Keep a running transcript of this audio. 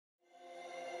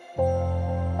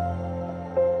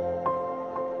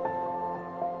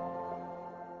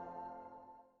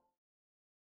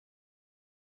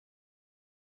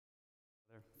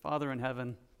Father in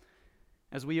heaven,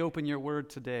 as we open your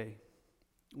word today,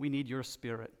 we need your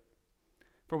Spirit.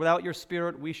 For without your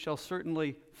Spirit, we shall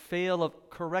certainly fail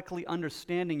of correctly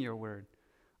understanding your word,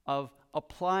 of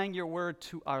applying your word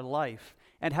to our life,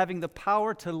 and having the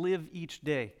power to live each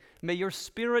day. May your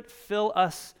Spirit fill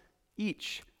us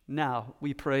each now,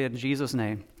 we pray in Jesus'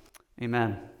 name.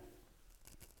 Amen.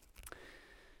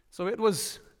 So it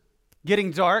was getting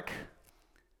dark.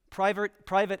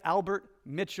 Private Albert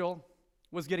Mitchell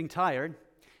was getting tired.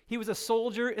 He was a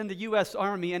soldier in the U.S.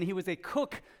 Army, and he was a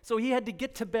cook, so he had to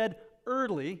get to bed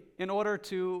early in order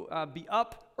to be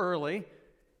up early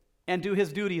and do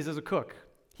his duties as a cook.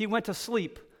 He went to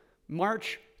sleep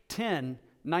March 10,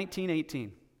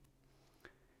 1918.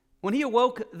 When he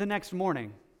awoke the next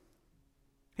morning,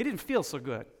 he didn't feel so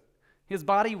good. His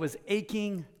body was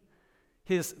aching.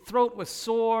 His throat was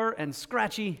sore and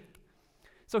scratchy.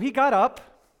 So he got up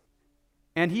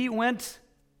and he went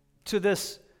to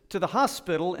the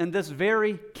hospital in this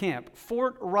very camp,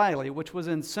 Fort Riley, which was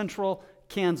in central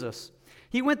Kansas.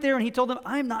 He went there and he told them,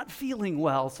 "I'm not feeling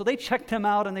well." So they checked him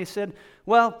out and they said,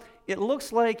 "Well, it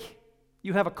looks like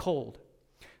you have a cold."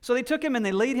 So they took him and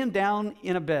they laid him down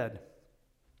in a bed.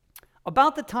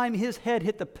 About the time his head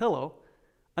hit the pillow,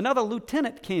 another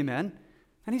lieutenant came in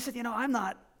and he said, "I'm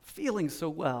not feeling so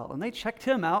well." And they checked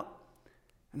him out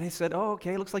and they said, "Oh,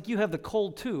 okay, looks like you have the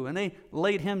cold too." And they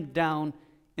laid him down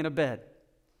in a bed.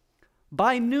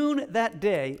 By noon that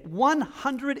day,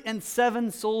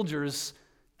 107 soldiers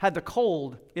had the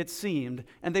cold, it seemed,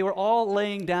 and they were all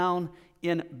laying down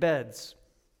in beds.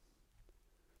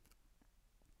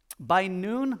 By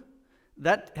noon,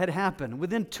 that had happened.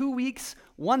 Within 2 weeks,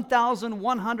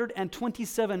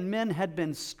 1,127 men had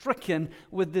been stricken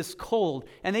with this cold,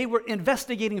 and they were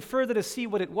investigating further to see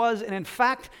what it was, and in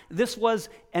fact, this was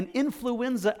an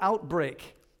influenza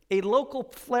outbreak. A local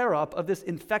flare-up of this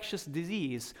infectious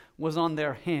disease was on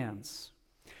their hands.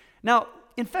 Now,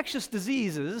 infectious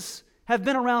diseases have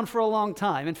been around for a long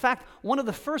time. In fact, one of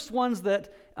the first ones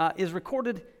that is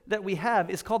recorded that we have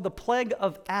is called the Plague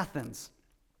of Athens.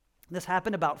 This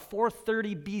happened about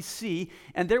 430 BC,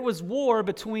 and there was war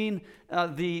between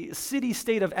the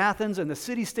city-state of Athens and the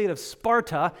city-state of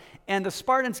Sparta, and the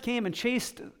Spartans came and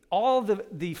chased all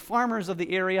the farmers of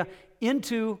the area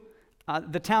into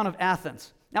the town of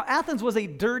Athens. Now, Athens was a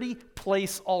dirty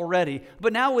place already,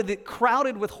 but now with it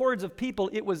crowded with hordes of people,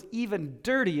 it was even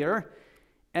dirtier.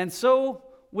 And so,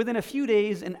 within a few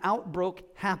days, an outbreak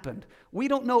happened. We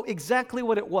don't know exactly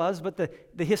what it was, but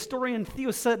the historian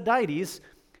Thucydides,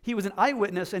 he was an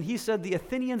eyewitness, and he said the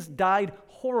Athenians died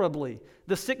horribly.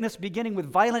 The sickness beginning with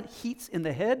violent heats in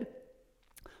the head,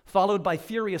 followed by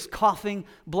furious coughing,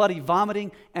 bloody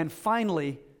vomiting, and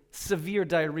finally, severe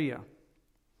diarrhea.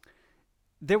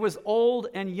 There was old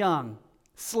and young,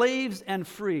 slaves and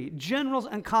free, generals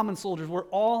and common soldiers were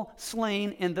all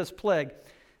slain in this plague.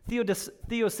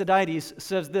 Thucydides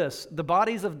says this: "The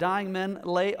bodies of dying men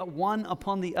lay one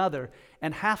upon the other,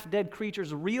 and half-dead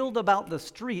creatures reeled about the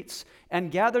streets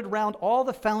and gathered round all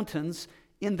the fountains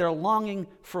in their longing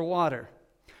for water."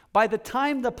 By the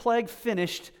time the plague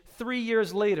finished 3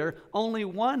 years later, only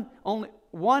one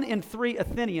in 3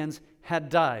 Athenians had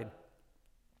died.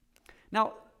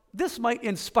 Now, this might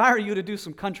inspire you to do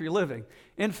some country living.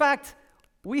 In fact,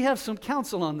 we have some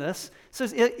counsel on this. It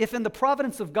says, if in the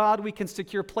providence of God we can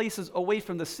secure places away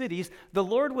from the cities, the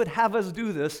Lord would have us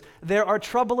do this. There are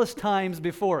troublous times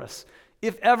before us.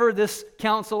 If ever this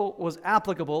counsel was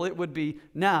applicable, it would be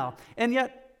now. And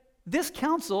yet, this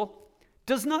counsel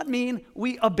does not mean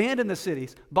we abandon the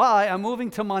cities. Bye, I'm moving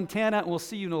to Montana and we'll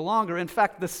see you no longer. In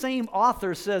fact, the same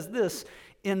author says this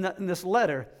in this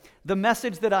letter: "The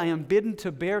message that I am bidden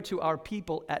to bear to our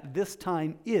people at this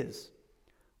time is,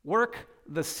 work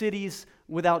the cities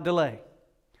without delay."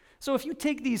 So if you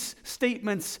take these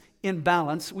statements in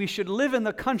balance, we should live in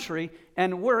the country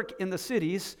and work in the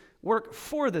cities, work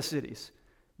for the cities,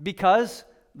 because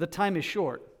the time is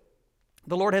short.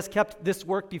 The Lord has kept this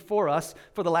work before us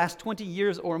for the last 20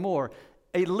 years or more.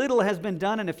 A little has been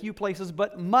done in a few places,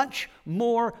 but much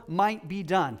more might be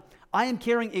done. I am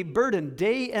carrying a burden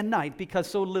day and night because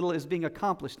so little is being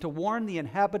accomplished, to warn the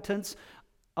inhabitants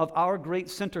of our great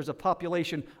centers of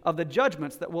population of the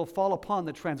judgments that will fall upon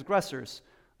the transgressors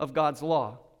of God's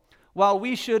law. While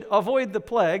we should avoid the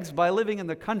plagues by living in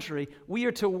the country, we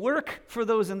are to work for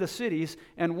those in the cities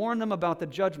and warn them about the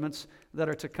judgments that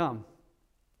are to come.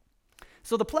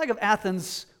 So the plague of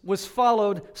Athens was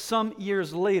followed some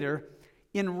years later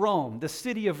in Rome, the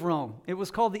city of Rome. It was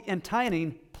called the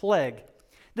Antonine Plague.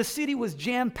 The city was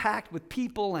jam-packed with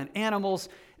people and animals.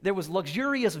 There was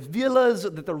luxurious villas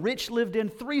that the rich lived in.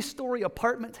 3-story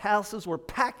apartment houses were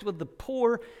packed with the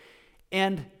poor.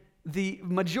 and the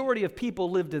majority of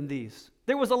people lived in these.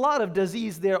 There was a lot of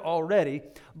disease there already,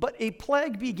 but a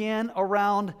plague began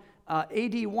around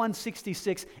AD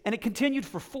 166, and it continued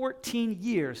for 14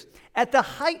 years. At the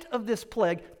height of this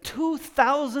plague,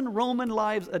 2,000 Roman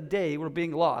lives a day were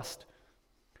being lost.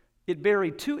 It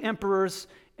buried 2 emperors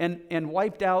and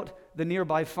wiped out the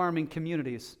nearby farming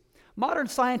communities. Modern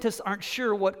scientists aren't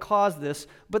sure what caused this,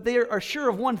 but they are sure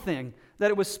of one thing, that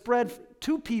it was spread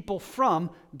to people from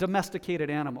domesticated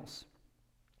animals.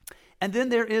 And then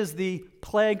there is the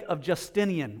plague of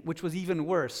Justinian, which was even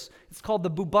worse. It's called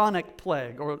the bubonic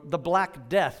plague, or the Black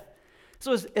Death.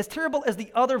 So as terrible as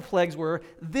the other plagues were,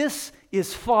 this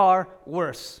is far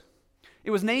worse.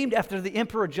 It was named after the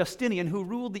Emperor Justinian, who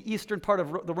ruled the eastern part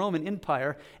of the Roman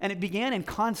Empire, and it began in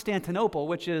Constantinople,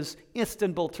 which is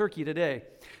Istanbul, Turkey today.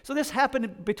 So this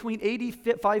happened between AD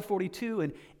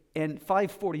 542 and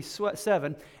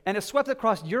 547, and it swept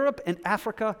across Europe and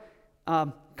Africa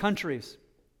countries.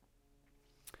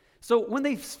 So when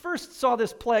they first saw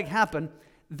this plague happen,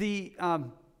 these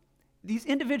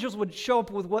individuals would show up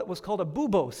with what was called a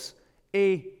buboes.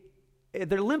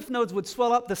 Their lymph nodes would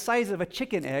swell up the size of a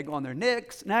chicken egg on their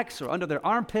necks or under their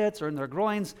armpits or in their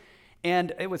groins,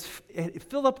 and it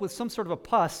filled up with some sort of a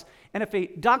pus, and if a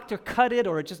doctor cut it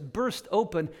or it just burst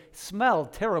open, it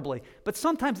smelled terribly. But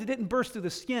sometimes it didn't burst through the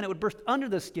skin, it would burst under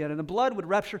the skin, and the blood would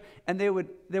rupture, and there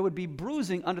would be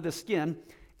bruising under the skin,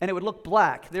 and it would look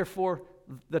black, therefore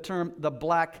the term the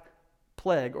Black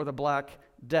Plague or the Black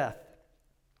Death.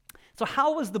 So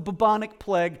how was the bubonic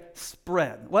plague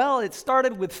spread? Well, it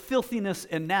started with filthiness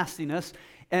and nastiness,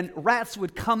 and rats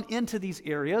would come into these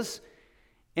areas,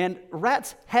 and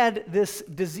rats had this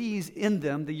disease in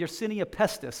them, the Yersinia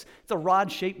pestis. It's a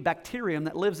rod-shaped bacterium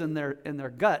that lives in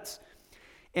their guts,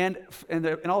 and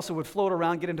also would float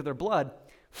around, get into their blood.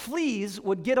 Fleas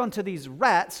would get onto these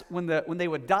rats when they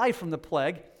would die from the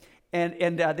plague,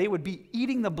 and they would be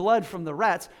eating the blood from the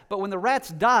rats, but when the rats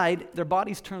died, their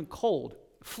bodies turned cold.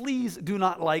 Fleas do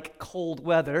not like cold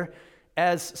weather,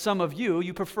 as some of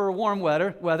you prefer warm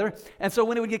weather. And so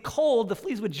when it would get cold, the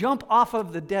fleas would jump off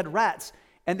of the dead rats,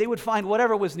 and they would find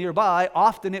whatever was nearby.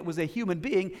 Often it was a human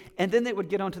being, and then they would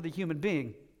get onto the human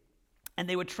being. And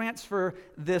they would transfer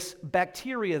this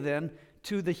bacteria then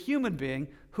to the human being,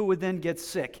 who would then get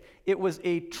sick. It was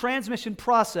a transmission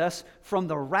process from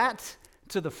the rat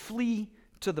to the flea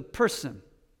to the person.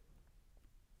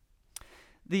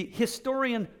 The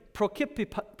historian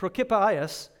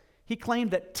Procopius, he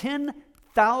claimed that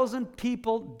 10,000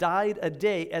 people died a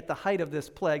day at the height of this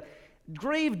plague.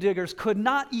 Grave diggers could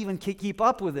not even keep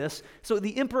up with this, so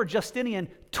the Emperor Justinian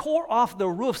tore off the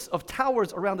roofs of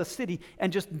towers around the city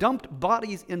and just dumped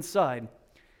bodies inside.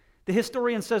 The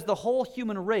historian says the whole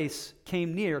human race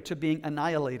came near to being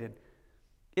annihilated.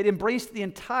 It embraced the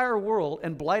entire world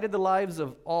and blighted the lives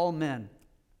of all men.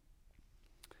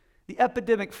 The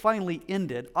epidemic finally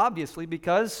ended, obviously,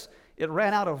 because it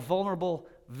ran out of vulnerable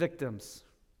victims.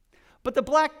 But the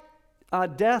Black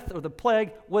Death, or the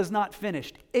plague, was not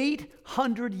finished.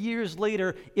 800 years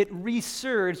later, it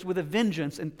resurged with a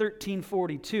vengeance in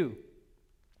 1342.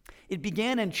 It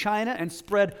began in China and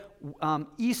spread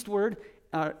eastward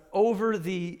over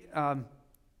the,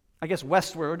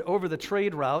 westward, over the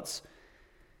trade routes.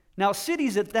 Now,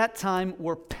 cities at that time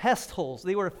were pest holes.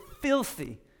 They were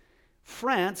filthy.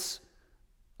 Paris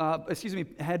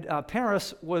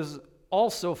was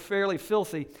also fairly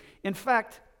filthy. In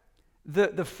fact,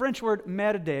 the French word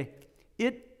merde,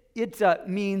 it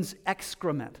means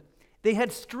excrement. They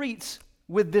had streets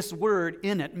with this word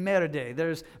in it, merde.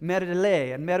 There's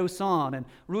Merdelais and Merusan and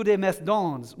Rue des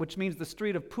Mesdons, which means the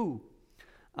street of poo.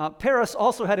 Paris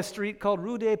also had a street called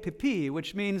Rue des Pipis,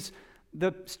 which means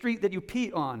the street that you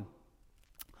pee on.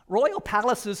 Royal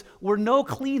palaces were no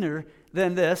cleaner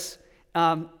than this.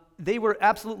 They were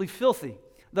absolutely filthy.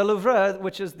 The Louvre,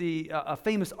 which is a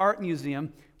famous art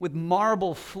museum with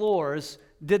marble floors,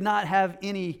 did not have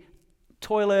any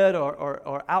toilet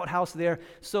or outhouse there.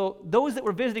 So those that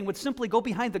were visiting would simply go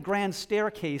behind the grand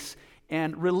staircase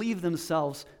and relieve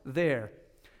themselves there.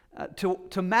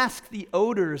 To mask the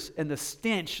odors and the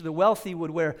stench, the wealthy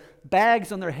would wear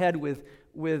bags on their head with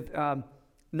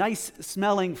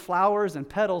nice-smelling flowers and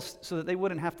petals so that they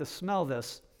wouldn't have to smell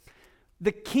this.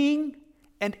 The king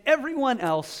and everyone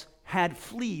else had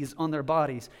fleas on their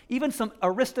bodies. Even some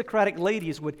aristocratic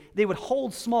ladies would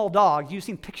hold small dogs. You've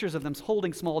seen pictures of them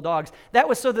holding small dogs. That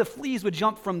was so the fleas would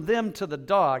jump from them to the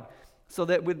dog so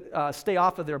that it would stay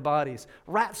off of their bodies.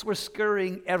 Rats were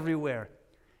scurrying everywhere.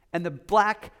 And the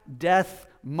Black Death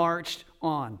marched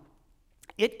on.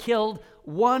 It killed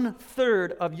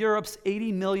 1/3 of Europe's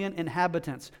 80 million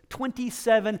inhabitants.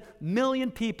 27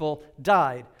 million people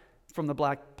died. from the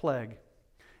Black Plague.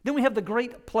 Then we have the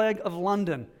Great Plague of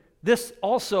London. This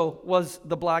also was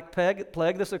the Black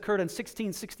Plague. This occurred in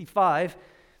 1665.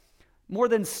 More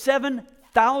than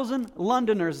 7,000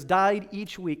 Londoners died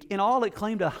each week. In all, it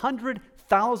claimed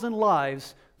 100,000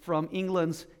 lives from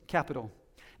England's capital.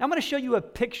 Now, I'm going to show you a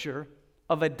picture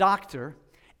of a doctor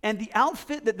and the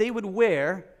outfit that they would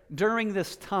wear during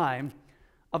this time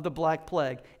of the Black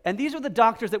Plague. And these are the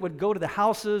doctors that would go to the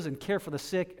houses and care for the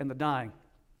sick and the dying.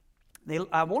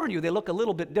 I warn you, they look a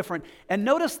little bit different. And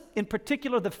notice in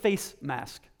particular the face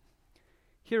mask.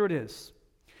 Here it is.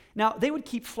 Now, they would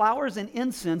keep flowers and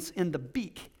incense in the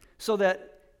beak so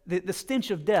that the stench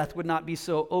of death would not be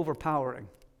so overpowering.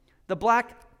 The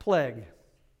Black Plague.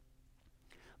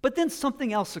 But then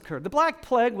something else occurred. The Black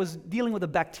Plague was dealing with a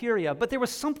bacteria, but there was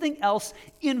something else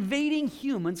invading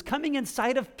humans, coming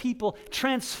inside of people,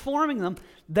 transforming them,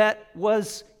 that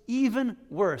was even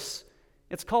worse.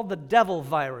 It's called the devil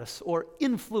virus or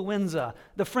influenza.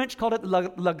 The French called it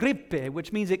la grippe,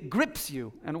 which means it grips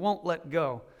you and won't let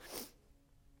go.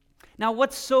 Now,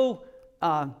 what's so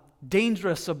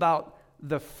dangerous about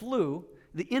the flu,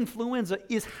 the influenza,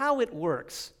 is how it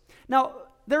works. Now,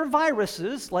 there are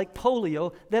viruses like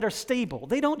polio that are stable.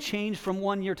 They don't change from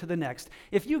one year to the next.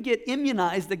 If you get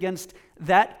immunized against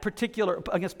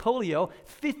polio,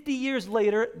 50 years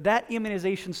later, that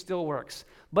immunization still works.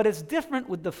 But it's different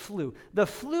with the flu. The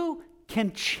flu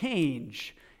can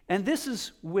change, and this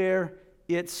is where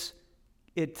it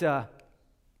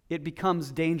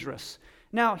becomes dangerous.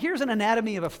 Now, here's an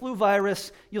anatomy of a flu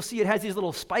virus. You'll see it has these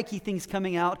little spiky things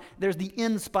coming out. There's the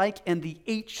N spike and the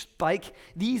H spike.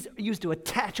 These are used to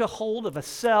attach a hold of a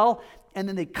cell, and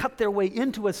then they cut their way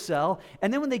into a cell.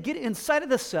 And then when they get inside of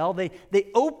the cell, they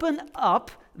open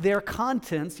up their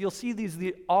contents. You'll see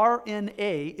the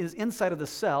RNA is inside of the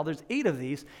cell. There's 8 of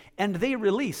these, and they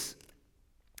release.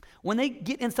 When they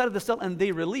get inside of the cell and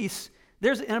they release,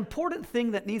 there's an important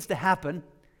thing that needs to happen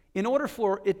in order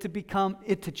for it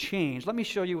to change. Let me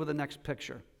show you with the next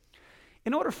picture.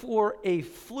 In order for a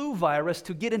flu virus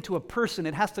to get into a person,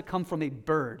 it has to come from a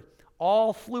bird.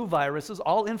 All flu viruses,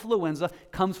 all influenza,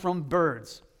 comes from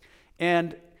birds.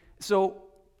 And so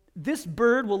this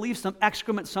bird will leave some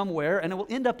excrement somewhere, and it will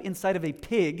end up inside of a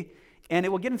pig, and it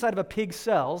will get inside of a pig's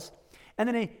cells, and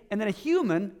then a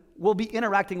human will be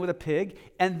interacting with a pig,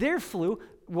 and their flu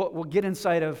will get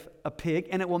inside of a pig,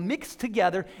 and it will mix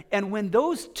together. And when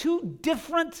those two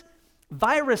different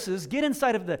viruses get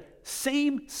inside of the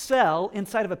same cell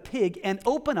inside of a pig and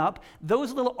open up,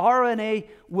 those little RNA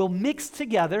will mix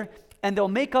together, and they'll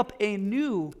make up a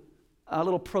new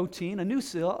little protein, a new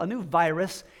cell, a new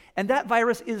virus. And that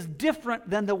virus is different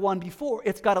than the one before.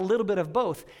 It's got a little bit of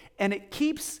both. And it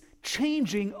keeps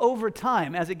changing over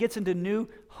time as it gets into new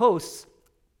hosts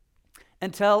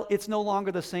until it's no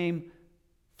longer the same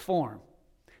form.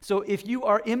 So if you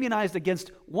are immunized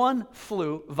against one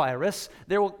flu virus,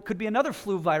 there could be another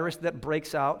flu virus that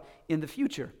breaks out in the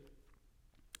future.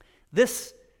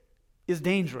 This is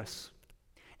dangerous,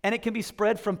 and it can be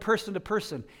spread from person to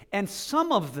person. And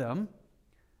some of them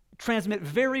transmit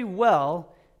very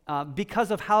well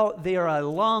because of how they are a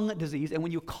lung disease. And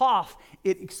when you cough,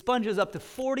 it expunges up to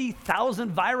 40,000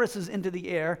 viruses into the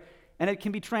air, and it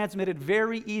can be transmitted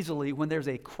very easily when there's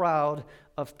a crowd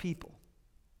of people.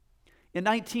 In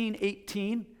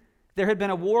 1918, there had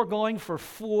been a war going for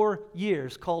 4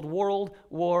 years called World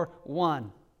War I.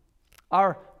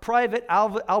 Our private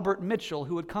Albert Mitchell,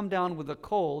 who had come down with a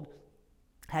cold,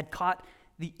 had caught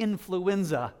the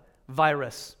influenza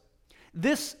virus.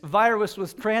 This virus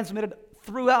was transmitted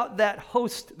throughout that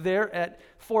host there at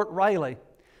Fort Riley.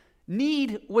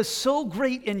 Need was so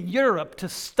great in Europe to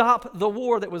stop the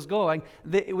war that was going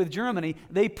with Germany,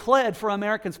 they pled for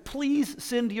Americans, please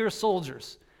send your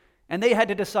soldiers. And they had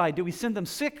to decide, do we send them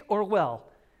sick or well?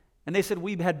 And they said,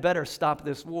 we had better stop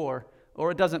this war,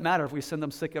 or it doesn't matter if we send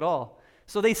them sick at all.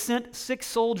 So they sent 6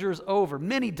 soldiers over.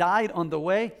 Many died on the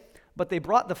way, but they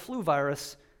brought the flu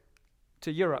virus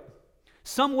to Europe.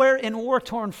 Somewhere in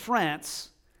war-torn France,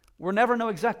 we'll never know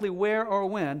exactly where or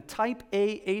when, type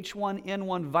A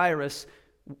H1N1 virus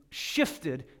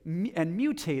shifted and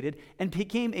mutated and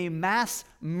became a mass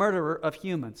murderer of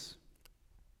humans.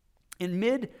 In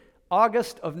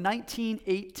mid-August of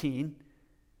 1918,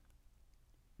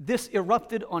 this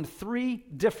erupted on 3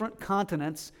 different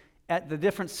continents at the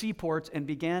different seaports and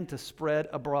began to spread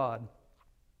abroad.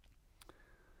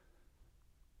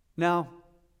 Now,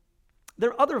 there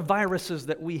are other viruses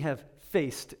that we have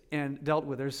faced and dealt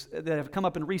with that have come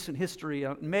up in recent history.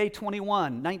 On May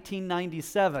 21,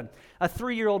 1997, a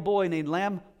 3-year-old boy named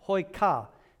Lam Hoi Ka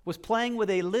was playing with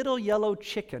a little yellow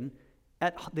chicken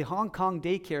at the Hong Kong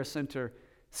daycare center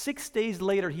 6 days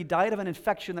later, he died of an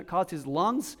infection that caused his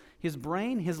lungs, his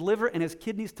brain, his liver, and his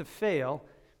kidneys to fail.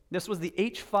 This was the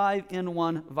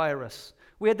H5N1 virus.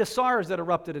 We had the SARS that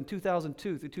erupted in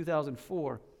 2002 through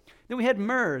 2004. Then we had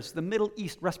MERS, the Middle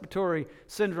East Respiratory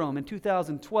Syndrome, in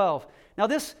 2012. Now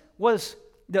this was,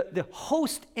 the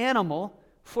host animal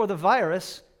for the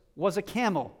virus was a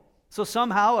camel. So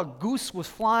somehow a goose was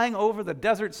flying over the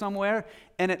desert somewhere,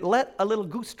 and it let a little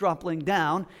goose dropling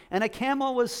down, and a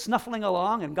camel was snuffling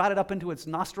along and got it up into its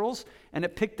nostrils, and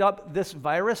it picked up this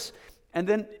virus, and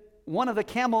then one of the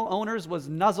camel owners was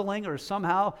nuzzling, or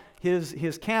somehow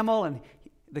his camel, and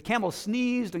the camel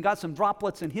sneezed and got some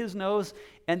droplets in his nose,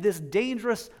 and this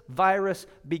dangerous virus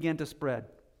began to spread.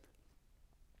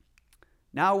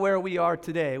 Now where we are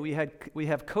today, we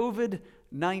have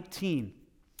COVID-19.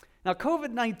 Now,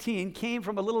 COVID-19 came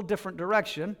from a little different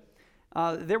direction.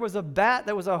 There was a bat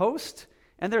that was a host,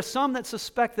 and there's some that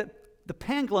suspect that the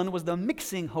pangolin was the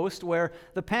mixing host, where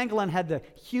the pangolin had the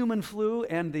human flu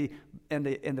and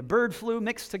the bird flu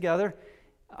mixed together.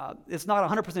 It's not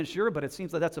 100% sure, but it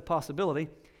seems like that's a possibility.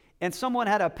 And someone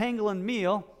had a pangolin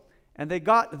meal, and they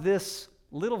got this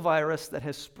little virus that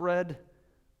has spread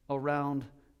around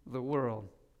the world.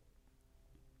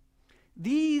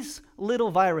 These little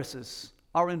viruses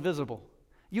are invisible.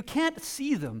 You can't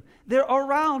see them. They're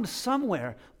around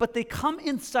somewhere, but they come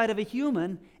inside of a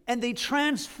human and they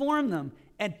transform them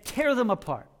and tear them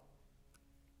apart.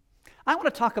 I want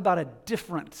to talk about a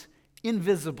different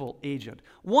invisible agent,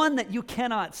 one that you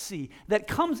cannot see, that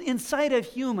comes inside of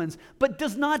humans but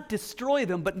does not destroy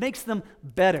them but makes them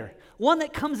better, one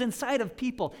that comes inside of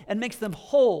people and makes them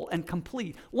whole and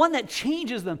complete, one that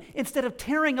changes them. Instead of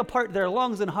tearing apart their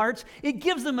lungs and hearts, it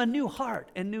gives them a new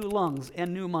heart and new lungs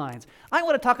and new minds. I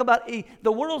want to talk about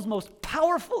the world's most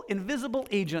powerful invisible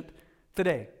agent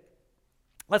today.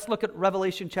 Let's look at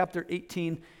Revelation chapter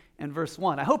 18 and verse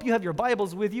 1. I hope you have your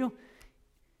Bibles with you.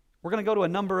 We're going to go to a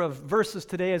number of verses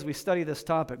today as we study this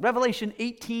topic. Revelation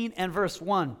 18 and verse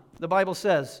 1, the Bible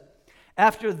says,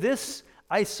 "After this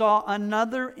I saw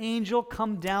another angel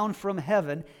come down from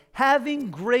heaven,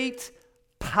 having great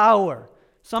power."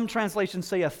 Some translations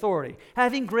say authority.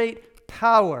 "Having great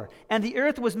power. And the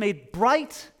earth was made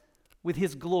bright with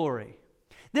his glory."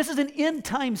 This is an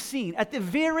end-time scene. At the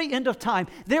very end of time,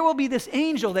 there will be this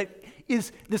angel that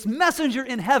is this messenger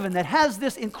in heaven that has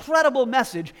this incredible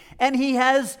message, and he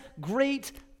has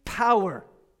great power.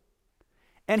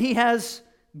 And he has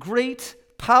great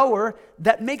power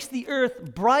that makes the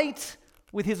earth bright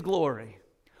with his glory.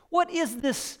 What is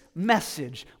this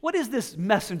message? What is this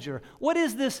messenger? What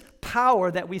is this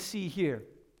power that we see here?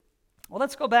 Well,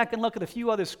 let's go back and look at a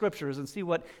few other scriptures and see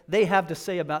what they have to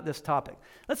say about this topic.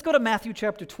 Let's go to Matthew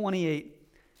chapter 28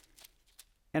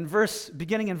 and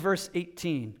beginning in verse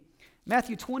 18.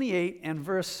 Matthew 28 and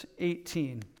verse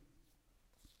 18.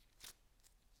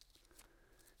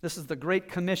 This is the Great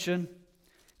Commission.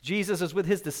 Jesus is with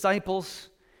his disciples.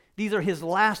 These are his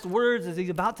last words as he's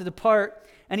about to depart,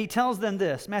 and he tells them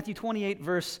this, Matthew 28,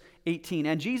 verse 18.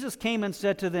 "And Jesus came and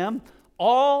said to them,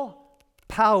 'All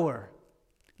power,'"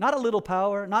 not a little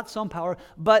power, not some power,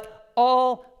 but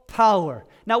all power.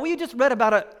 Now, we just read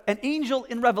about an angel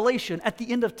in Revelation at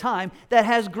the end of time that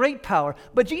has great power,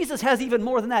 but Jesus has even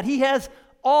more than that. He has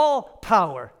all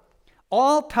power.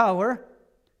 All power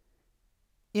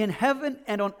in heaven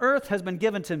and on earth has been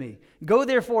given to me. Go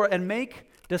therefore and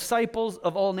make disciples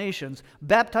of all nations,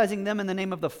 baptizing them in the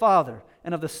name of the Father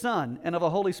and of the Son and of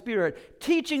the Holy Spirit,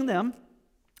 teaching them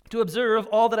to observe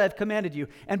all that I have commanded you.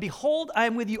 And behold, I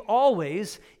am with you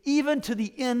always, even to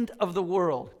the end of the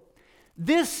world."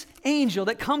 This angel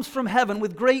that comes from heaven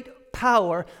with great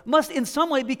power must in some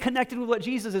way be connected with what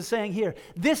Jesus is saying here.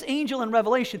 This angel in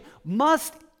Revelation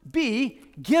must be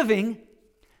giving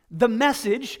the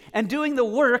message and doing the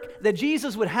work that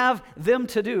Jesus would have them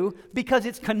to do, because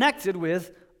it's connected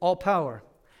with all power.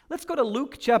 Let's go to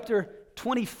Luke chapter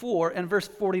 24 and verse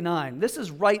 49. This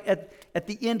is right at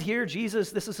the end here. This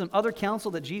is some other counsel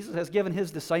that Jesus has given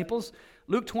his disciples.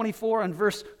 Luke 24 and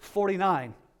verse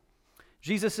 49.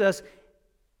 Jesus says,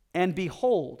 "And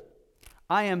behold,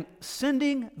 I am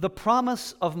sending the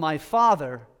promise of my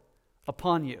Father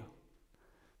upon you."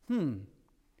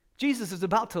 Jesus is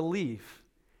about to leave,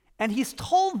 and he's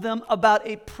told them about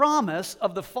a promise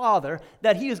of the Father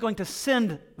that he is going to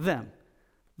send them,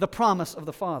 the promise of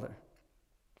the Father.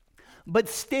 "But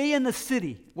stay in the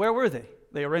city." Where were they?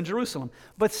 They were in Jerusalem.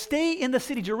 "But stay in the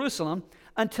city, Jerusalem,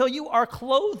 until you are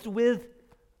clothed with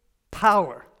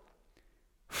power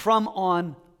from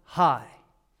on high."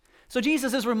 So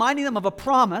Jesus is reminding them of a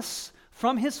promise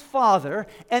from his Father,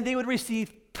 and they would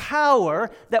receive power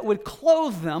that would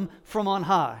clothe them from on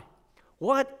high.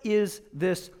 What is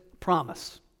this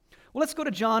promise? Well, let's go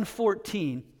to John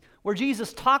 14, where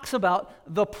Jesus talks about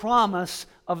the promise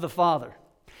of the Father.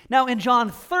 Now, in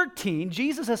John 13,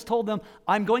 Jesus has told them,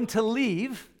 I'm going to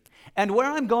leave, and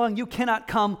where I'm going, you cannot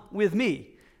come with me.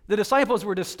 The disciples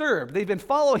were disturbed. They've been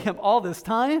following him all this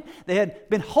time. They had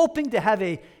been hoping to have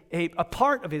a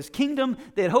part of his kingdom.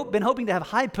 They had been hoping to have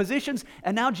high positions,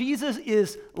 and now Jesus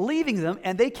is leaving them,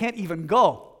 and they can't even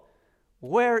go.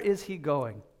 Where is he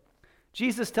going?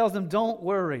 Jesus tells them, don't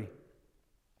worry.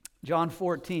 John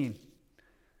 14.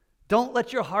 Don't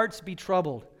let your hearts be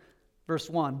troubled. Verse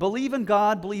 1. Believe in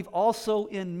God, believe also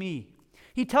in me.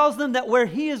 He tells them that where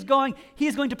he is going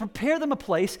to prepare them a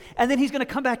place, and then he's going to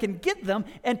come back and get them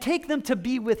and take them to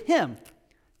be with him.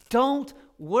 Don't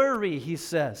worry, he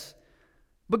says.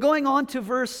 But going on to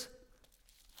verse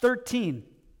 16.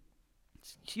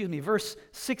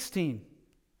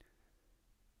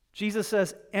 Jesus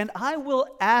says, and I will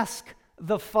ask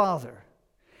the Father,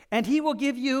 and he will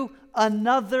give you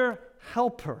another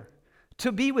helper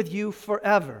to be with you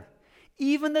forever,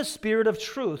 even the Spirit of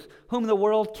truth, whom the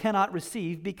world cannot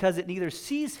receive, because it neither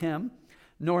sees him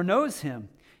nor knows him.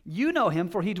 You know him,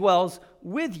 for he dwells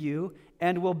with you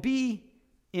and will be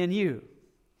in you.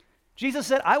 Jesus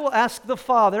said, I will ask the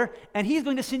Father, and he's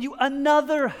going to send you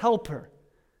another helper.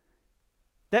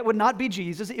 That would not be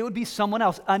Jesus, it would be someone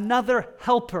else, another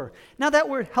helper. Now that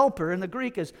word helper in the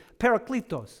Greek is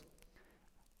parakletos.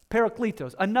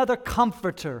 Parakletos, another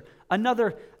comforter,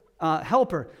 another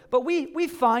helper. But we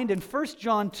find in 1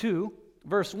 John 2,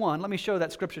 verse 1, let me show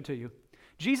that scripture to you.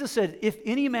 Jesus said, if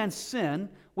any man sin,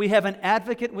 we have an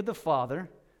advocate with the Father,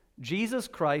 Jesus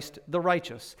Christ the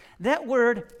righteous. That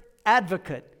word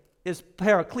advocate is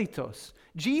parakletos.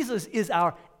 Jesus is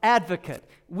our advocate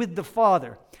with the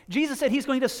Father. Jesus said he's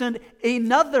going to send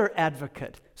another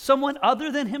advocate, someone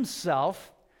other than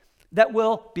himself, that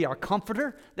will be our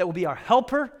comforter, that will be our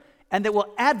helper, and that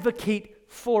will advocate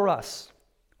for us.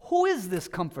 Who is this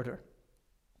comforter?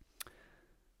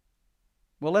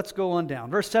 Well, let's go on down.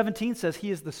 Verse 17 says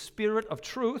he is the Spirit of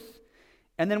truth.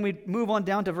 And then we move on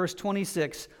down to verse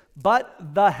 26.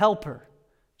 But the helper.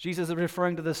 Jesus is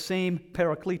referring to the same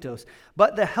parakletos.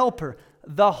 But the helper,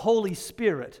 the Holy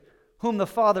Spirit, whom the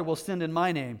Father will send in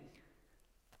my name.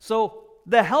 So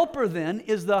the helper then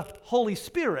is the Holy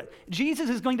Spirit. Jesus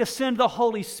is going to send the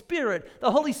Holy Spirit.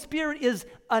 The Holy Spirit is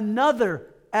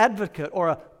another advocate or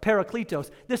a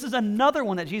parakletos. This is another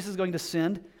one that Jesus is going to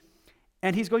send,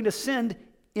 and he's going to send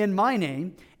in my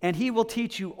name, and he will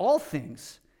teach you all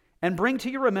things and bring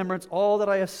to your remembrance all that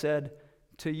I have said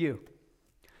to you.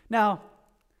 Now,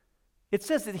 it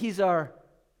says that he's our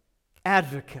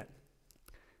advocate.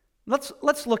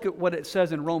 Let's look at what it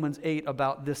says in Romans 8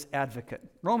 about this advocate.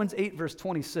 Romans 8, verse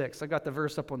 26. I got the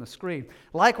verse up on the screen.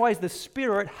 Likewise, the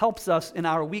Spirit helps us in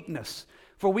our weakness,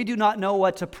 for we do not know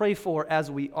what to pray for as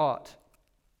we ought.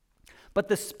 But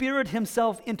the Spirit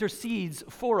himself intercedes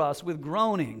for us with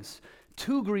groanings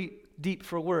too deep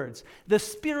for words. The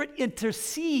Spirit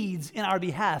intercedes in our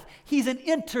behalf. He's an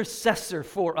intercessor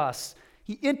for us.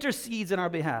 He intercedes in our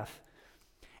behalf.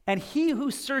 And he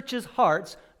who searches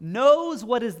hearts knows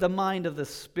what is the mind of the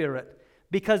Spirit,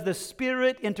 because the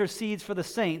Spirit intercedes for the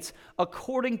saints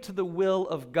according to the will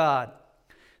of God.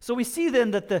 So we see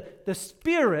then that the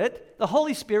Spirit, the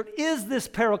Holy Spirit, is this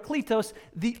parakletos,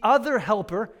 the other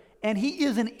helper, and he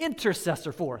is an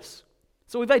intercessor for us.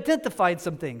 So we've identified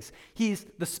some things. He's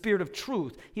the Spirit of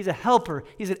truth. He's a helper.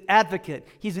 He's an advocate.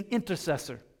 He's an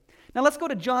intercessor. Now let's go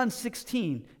to John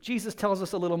 16. Jesus tells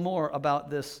us a little more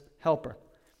about this helper.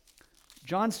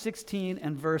 John 16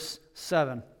 and verse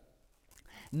 7.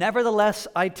 Nevertheless,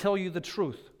 I tell you the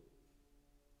truth.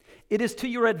 It is to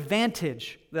your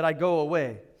advantage that I go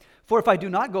away. For if I do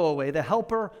not go away, the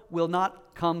helper will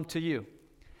not come to you.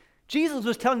 Jesus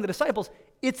was telling the disciples,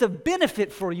 it's a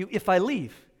benefit for you if I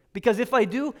leave. Because if I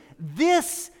do,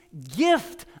 this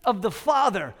gift of the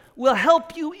Father will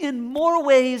help you in more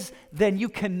ways than you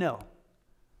can know.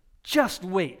 Just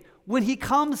wait. When he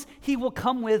comes, he will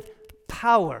come with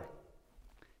power.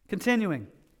 Continuing,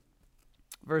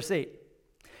 verse 8.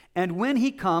 And when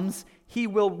he comes, he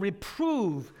will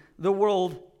reprove the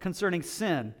world concerning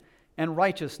sin and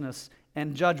righteousness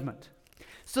and judgment.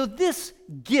 So this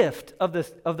gift of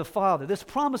the Father, this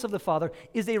promise of the Father,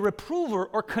 is a reprover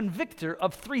or convictor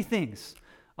of three things: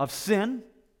 of sin,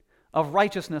 of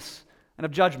righteousness, and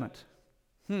of judgment.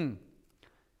 A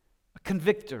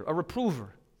convictor, a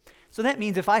reprover. So that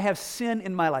means if I have sin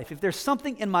in my life, if there's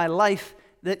something in my life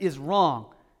that is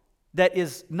wrong, that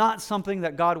is not something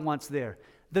that God wants there,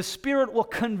 the Spirit will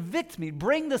convict me,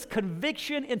 bring this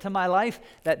conviction into my life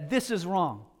that this is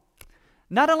wrong.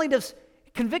 Not only does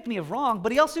convict me of wrong,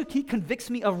 but he convicts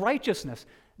me of righteousness.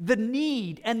 The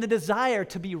need and the desire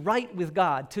to be right with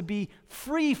God, to be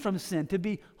free from sin, to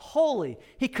be holy.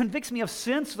 He convicts me of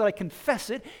sin so that I confess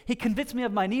it. He convicts me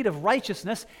of my need of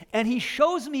righteousness, and he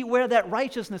shows me where that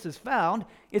righteousness is found.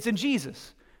 It's in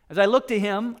Jesus. As I look to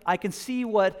him, I can see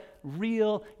what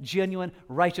real, genuine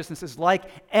righteousness is like,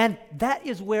 and that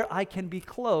is where I can be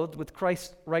clothed with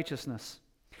Christ's righteousness.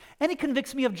 And he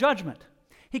convicts me of judgment.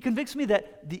 He convicts me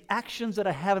that the actions that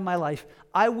I have in my life,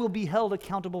 I will be held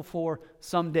accountable for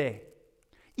someday.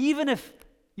 Even if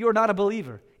you're not a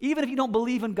believer, even if you don't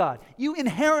believe in God, you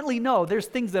inherently know there's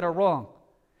things that are wrong.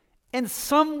 And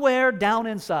somewhere down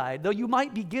inside, though you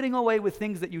might be getting away with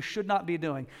things that you should not be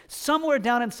doing, somewhere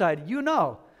down inside, you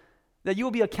know that you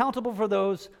will be accountable for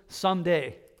those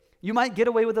someday. You might get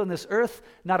away with it on this earth.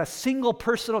 Not a single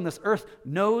person on this earth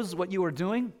knows what you are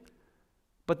doing,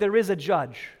 but there is a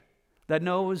judge that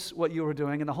knows what you are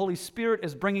doing, and the Holy Spirit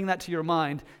is bringing that to your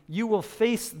mind. You will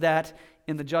face that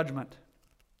in the judgment.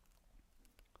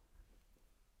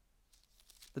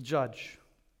 The judge.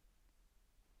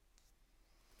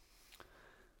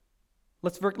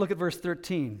 Let's look at verse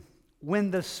 13.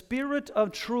 When the Spirit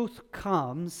of truth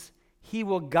comes, he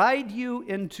will guide you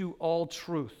into all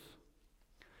truth.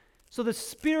 So the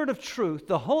Spirit of truth,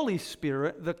 the Holy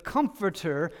Spirit, the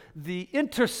Comforter, the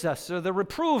Intercessor, the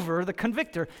Reprover, the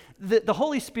Convictor, the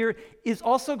Holy Spirit is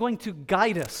also going to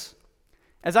guide us.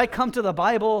 As I come to the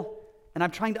Bible and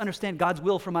I'm trying to understand God's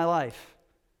will for my life,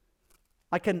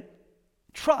 I can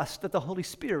trust that the Holy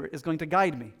Spirit is going to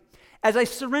guide me. As I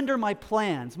surrender my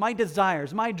plans, my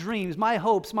desires, my dreams, my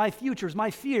hopes, my futures, my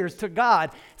fears to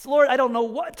God, it's, Lord, I don't know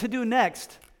what to do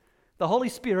next. The Holy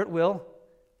Spirit will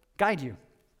guide you.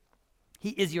 He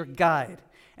is your guide,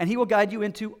 and he will guide you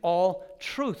into all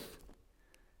truth.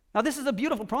 Now, this is a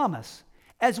beautiful promise.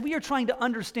 As we are trying to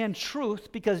understand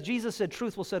truth, because Jesus said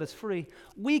truth will set us free,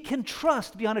 we can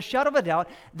trust beyond a shadow of a doubt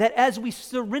that as we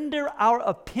surrender our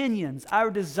opinions,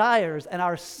 our desires, and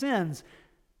our sins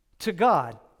to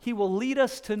God, he will lead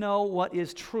us to know what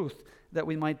is truth, that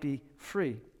we might be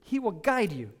free. He will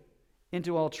guide you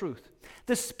into all truth.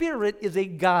 The Spirit is a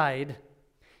guide.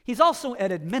 He's also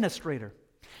an administrator.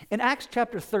 In Acts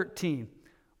chapter 13,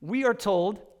 we are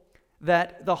told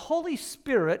that the Holy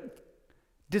Spirit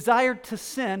desired to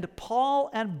send Paul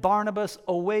and Barnabas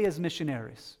away as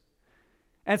missionaries.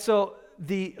 And so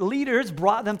the leaders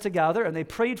brought them together, and they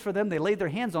prayed for them, they laid their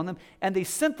hands on them, and they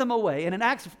sent them away. And in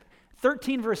Acts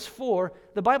 13, verse 4,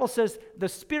 the Bible says, the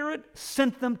Spirit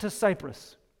sent them to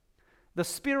Cyprus. The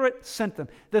Spirit sent them.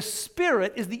 The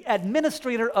Spirit is the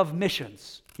administrator of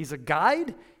missions. He's a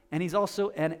guide, and he's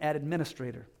also an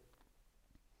administrator.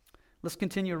 Let's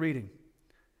continue reading.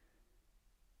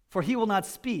 For he will not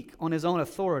speak on his own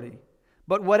authority,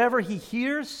 but whatever he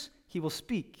hears, he will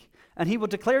speak, and he will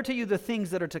declare to you the things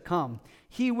that are to come.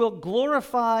 He will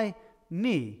glorify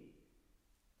me,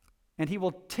 and he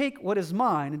will take what is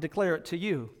mine and declare it to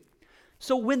you.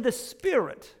 So when the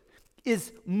Spirit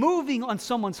is moving on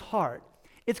someone's heart,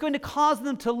 it's going to cause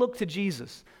them to look to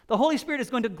Jesus. The Holy Spirit is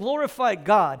going to glorify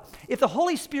God. If the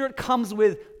Holy Spirit comes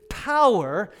with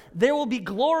power, there will be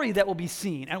glory that will be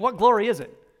seen. And what glory is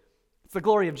it? It's the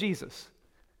glory of Jesus.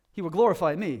 He will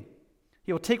glorify me.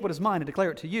 He will take what is mine and declare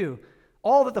it to you.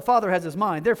 All that the Father has is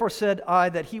mine. Therefore said I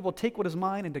that he will take what is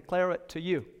mine and declare it to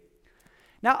you.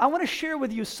 Now, I want to share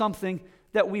with you something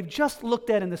that we've just looked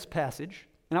at in this passage,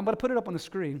 and I'm going to put it up on the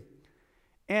screen.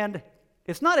 And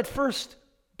it's not at first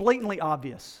blatantly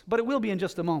obvious, but it will be in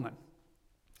just a moment.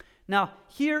 Now,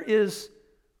 here is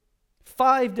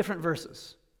 5 different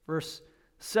verses. Verse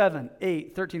 7,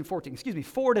 8, 13, 14.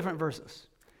 4 different verses.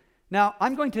 Now,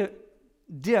 I'm going to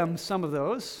dim some of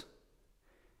those,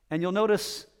 and you'll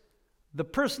notice the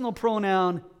personal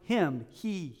pronoun him,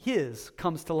 he, his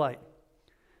comes to light.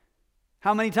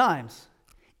 How many times?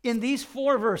 In these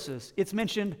 4 verses, it's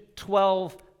mentioned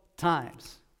 12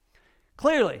 times.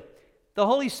 Clearly, the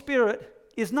Holy Spirit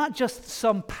is not just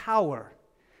some power.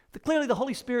 Clearly, the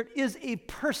Holy Spirit is a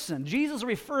person. Jesus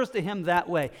refers to him that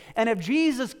way. And if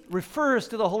Jesus refers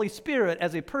to the Holy Spirit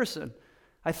as a person,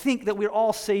 I think that we're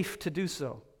all safe to do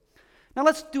so. Now,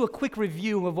 let's do a quick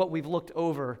review of what we've looked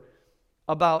over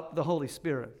about the Holy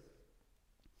Spirit.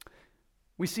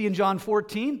 We see in John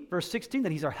 14, verse 16,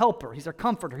 that he's our helper, he's our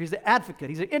comforter, he's the advocate,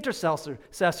 he's an intercessor.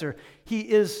 He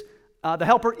is, the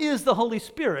helper is the Holy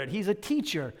Spirit. He's a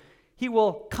teacher. He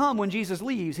will come when Jesus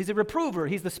leaves. He's a reprover.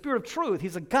 He's the Spirit of truth.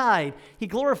 He's a guide. He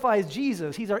glorifies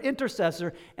Jesus. He's our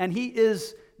intercessor, and he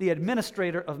is the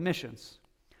administrator of missions.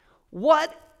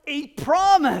 What a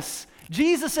promise!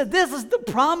 Jesus said, this is the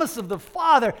promise of the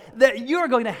Father that you're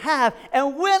going to have,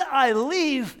 and when I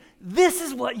leave, this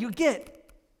is what you get.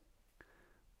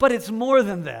 But it's more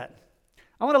than that.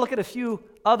 I want to look at a few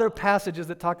other passages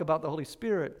that talk about the Holy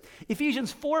Spirit.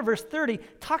 Ephesians 4, verse 30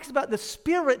 talks about the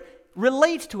Spirit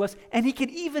relates to us, and he can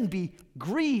even be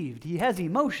grieved. He has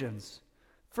emotions.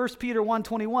 1 Peter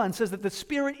 1:21 says that the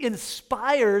Spirit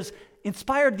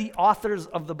inspired the authors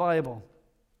of the Bible.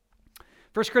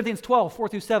 1 Corinthians 12, 4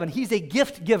 through 7, he's a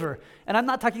gift giver. And I'm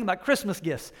not talking about Christmas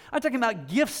gifts. I'm talking about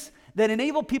gifts that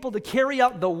enable people to carry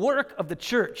out the work of the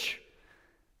church.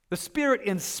 The Spirit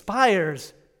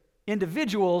inspires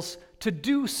individuals to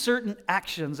do certain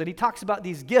actions. And he talks about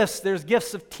these gifts. There's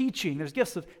gifts of teaching. There's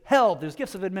gifts of help. There's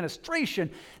gifts of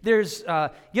administration. There's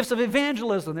gifts of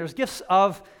evangelism. There's gifts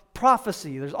of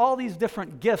prophecy. There's all these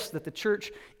different gifts that the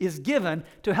church is given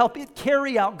to help it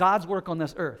carry out God's work on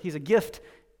this earth. He's a gift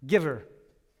giver.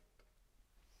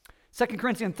 2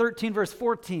 Corinthians 13, verse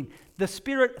 14, the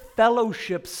Spirit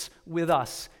fellowships with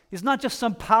us. It's not just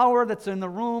some power that's in the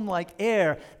room like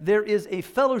air. There is a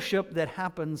fellowship that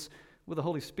happens with the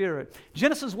Holy Spirit.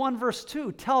 Genesis 1, verse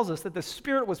 2 tells us that the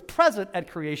Spirit was present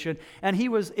at creation, and he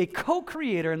was a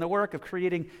co-creator in the work of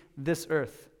creating this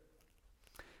earth.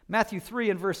 Matthew 3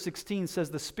 and verse 16 says,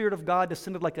 the Spirit of God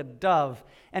descended like a dove,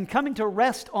 and coming to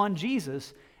rest on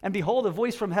Jesus, and behold, a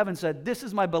voice from heaven said, this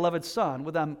is my beloved Son,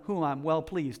 with whom I'm well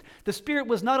pleased. The Spirit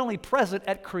was not only present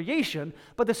at creation,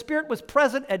 but the Spirit was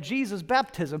present at Jesus'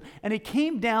 baptism, and he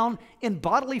came down in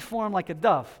bodily form like a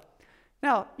dove.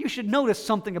 Now, you should notice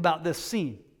something about this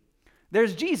scene.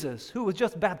 There's Jesus, who was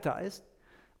just baptized.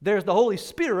 There's the Holy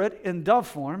Spirit in dove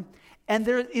form, and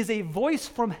there is a voice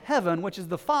from heaven, which is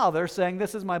the Father, saying,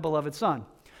 this is my beloved Son.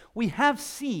 We have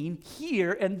seen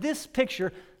here in this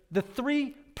picture the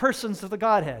three persons of the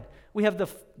Godhead. We have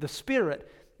the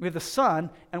Spirit, we have the Son,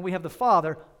 and we have the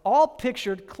Father, all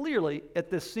pictured clearly at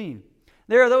this scene.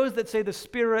 There are those that say the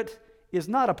Spirit is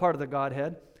not a part of the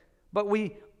Godhead,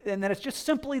 and that it's just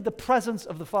simply the presence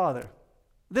of the Father.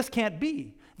 This can't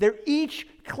be. They're each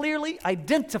clearly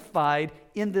identified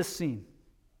in this scene.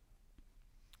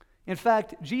 In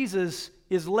fact, Jesus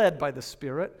is led by the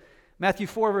Spirit. Matthew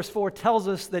 4, verse 4 tells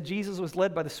us that Jesus was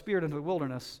led by the Spirit into the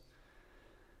wilderness.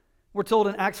 We're told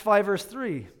in Acts 5, verse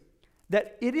 3,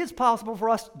 that it is possible for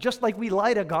us, just like we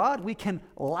lie to God, we can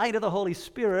lie to the Holy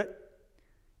Spirit,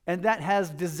 and that has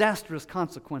disastrous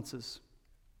consequences.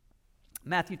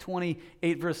 Matthew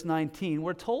 28, verse 19,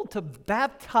 we're told to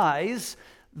baptize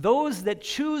those that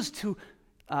choose to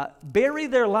bury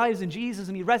their lives in Jesus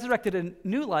and be resurrected in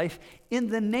new life in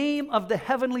the name of the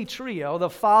heavenly trio, the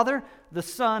Father, the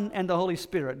Son, and the Holy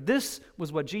Spirit. This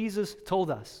was what Jesus told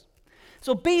us.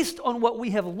 So based on what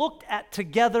we have looked at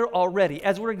together already,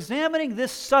 as we're examining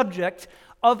this subject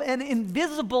of an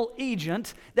invisible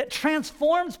agent that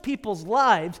transforms people's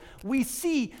lives, we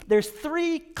see there's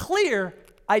three clear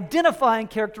identifying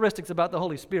characteristics about the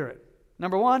Holy Spirit.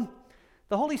 Number one,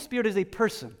 the Holy Spirit is a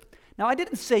person. Now, I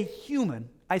didn't say human,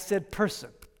 I said person.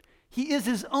 He is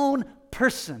his own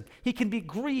person. He can be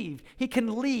grieved, he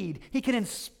can lead, he can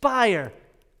inspire.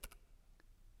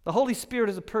 The Holy Spirit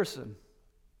is a person.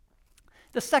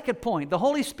 The second point, the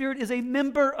Holy Spirit is a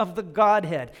member of the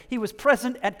Godhead. He was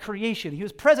present at creation. He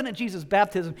was present at Jesus'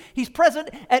 baptism. He's present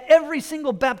at every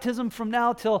single baptism from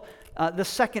now till the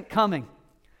second coming.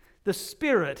 The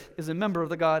Spirit is a member of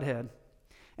the Godhead.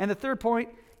 And the third point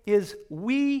is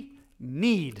we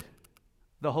need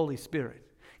the Holy Spirit.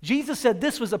 Jesus said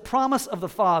this was a promise of the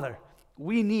Father.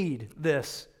 We need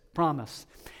this promise.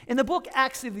 In the book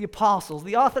Acts of the Apostles,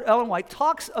 the author Ellen White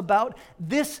talks about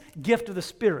this gift of the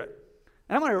Spirit.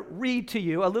 And I'm going to read to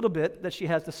you a little bit that she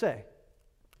has to say.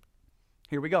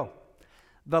 Here we go.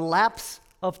 The lapse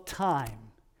of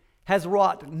time has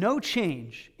wrought no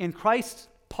change in Christ's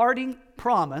parting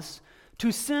promise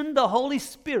to send the Holy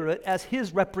Spirit as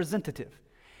his representative.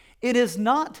 It is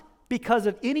not because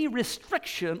of any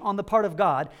restriction on the part of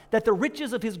God that the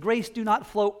riches of his grace do not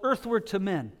flow earthward to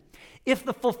men. If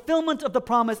the fulfillment of the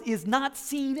promise is not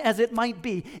seen as it might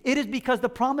be, it is because the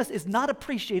promise is not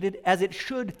appreciated as it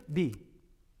should be.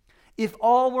 If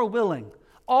all were willing,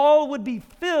 all would be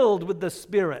filled with the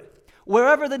Spirit.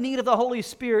 Wherever the need of the Holy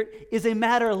Spirit is a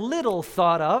matter little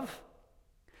thought of,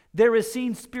 there is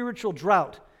seen spiritual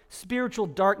drought, spiritual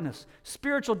darkness,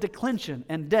 spiritual declension,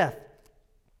 and death.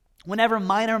 Whenever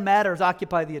minor matters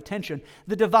occupy the attention,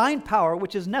 the divine power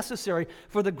which is necessary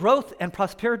for the growth and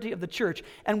prosperity of the church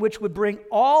and which would bring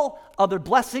all other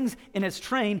blessings in its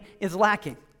train is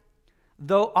lacking,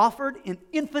 though offered in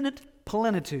infinite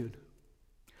plenitude.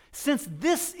 Since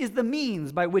this is the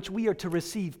means by which we are to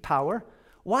receive power,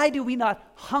 why do we not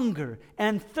hunger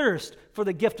and thirst for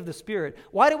the gift of the Spirit?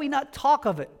 Why do we not talk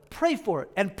of it, pray for it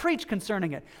and preach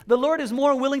concerning it. The Lord is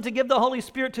more willing to give the Holy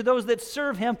Spirit to those that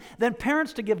serve him than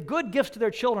parents to give good gifts to their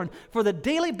children. For the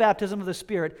daily baptism of the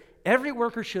Spirit, every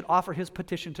worker should offer his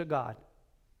petition to God.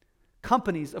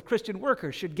 Companies of Christian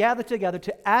workers should gather together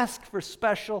to ask for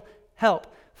special help,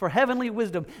 for heavenly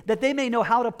wisdom, that they may know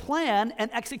how to plan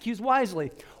and execute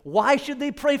wisely. Why should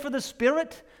they pray for the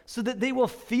Spirit? So that they will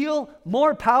feel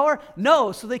more power?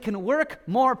 No, so they can work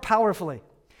more powerfully.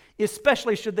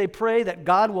 Especially should they pray that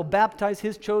God will baptize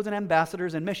his chosen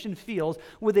ambassadors in mission fields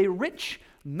with a rich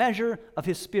measure of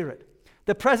his Spirit.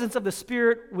 The presence of the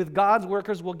Spirit with God's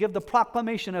workers will give the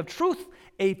proclamation of truth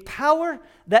a power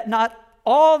that not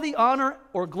all the honor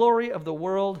or glory of the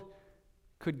world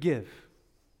could give.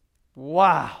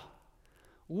 Wow.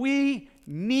 We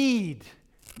need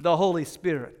the Holy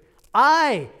Spirit.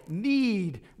 I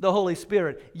need the Holy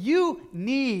Spirit. You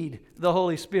need the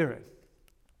Holy Spirit.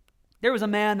 There was a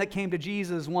man that came to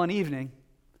Jesus one evening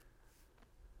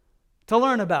to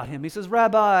learn about him. He says,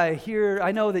 Rabbi, here,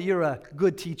 I know that you're a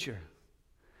good teacher.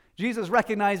 Jesus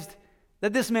recognized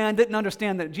that this man didn't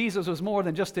understand that Jesus was more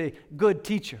than just a good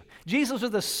teacher. Jesus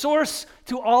was the source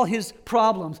to all his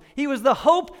problems. He was the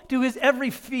hope to his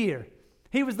every fear.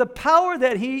 He was the power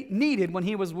that he needed when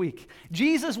he was weak.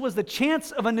 Jesus was the chance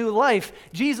of a new life.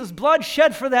 Jesus' blood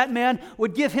shed for that man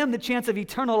would give him the chance of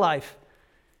eternal life.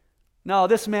 No,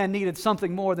 this man needed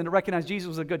something more than to recognize Jesus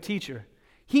was a good teacher.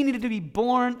 He needed to be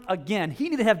born again. He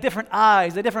needed to have different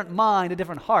eyes, a different mind, a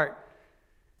different heart.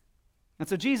 And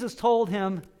so Jesus told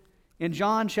him in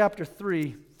John chapter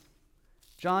 3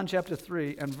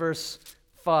 and verse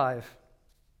 5.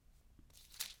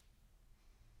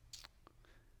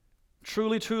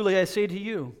 Truly, truly, I say to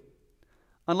you,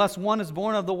 unless one is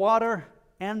born of the water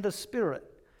and the Spirit,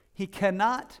 he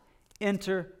cannot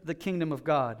enter the kingdom of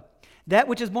God. That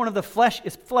which is born of the flesh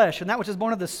is flesh, and that which is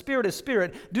born of the Spirit is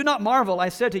spirit. Do not marvel, I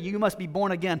said to you, you must be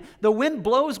born again. The wind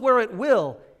blows where it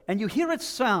will, and you hear its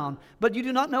sound, but you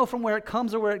do not know from where it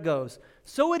comes or where it goes.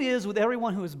 So it is with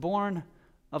everyone who is born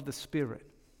of the Spirit.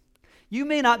 You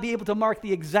may not be able to mark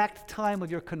the exact time of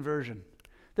your conversion.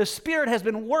 The Spirit has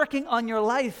been working on your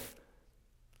life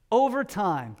over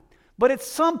time. But at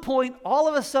some point, all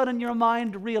of a sudden, your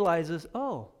mind realizes,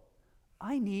 oh,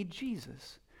 I need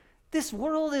Jesus. This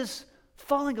world is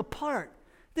falling apart.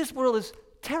 This world is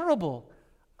terrible.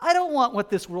 I don't want what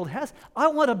this world has. I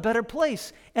want a better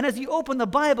place. And as you open the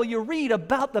Bible, you read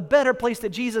about the better place that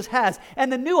Jesus has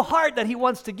and the new heart that he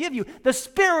wants to give you. The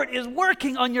Spirit is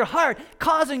working on your heart,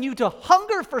 causing you to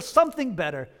hunger for something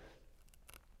better.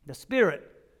 The Spirit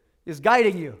is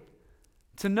guiding you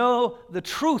to know the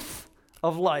truth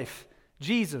of life,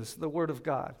 Jesus, the Word of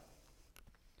God.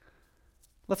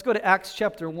 Let's go to Acts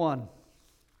chapter 1.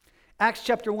 Acts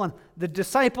chapter 1. The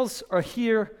disciples are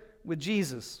here with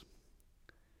Jesus.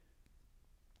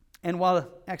 And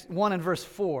Acts 1 and verse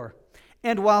 4.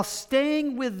 And while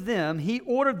staying with them, he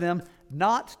ordered them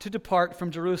not to depart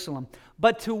from Jerusalem,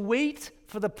 but to wait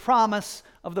for the promise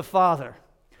of the Father.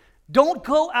 Don't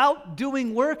go out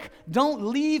doing work. Don't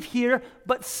leave here,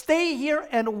 but stay here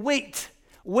and wait.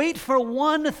 Wait for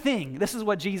one thing. This is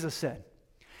what Jesus said.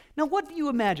 Now, what do you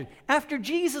imagine? After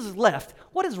Jesus left,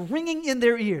 what is ringing in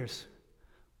their ears?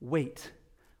 Wait,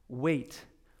 wait,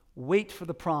 wait for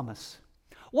the promise.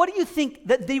 What do you think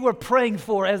that they were praying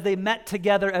for as they met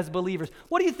together as believers?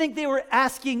 What do you think they were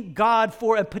asking God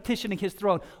for and petitioning his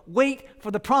throne? Wait for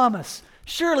the promise.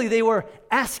 Surely they were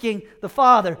asking the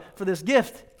Father for this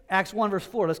gift. Acts 1 verse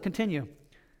 4, let's continue.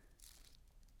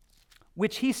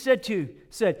 Which he said,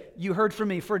 you heard from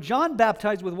me, for John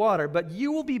baptized with water, but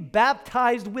you will be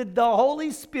baptized with the Holy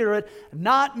Spirit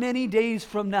not many days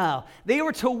from now. They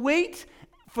were to wait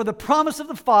for the promise of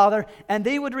the Father, and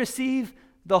they would receive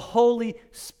the Holy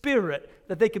Spirit,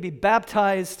 that they could be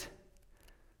baptized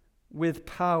with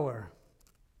power.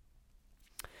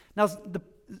 Now,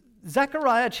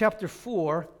 Zechariah chapter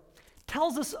 4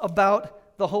 tells us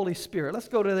about the Holy Spirit. Let's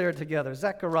go to there together.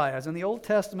 Zechariah is in the Old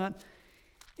Testament,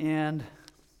 and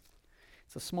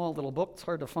it's a small little book. It's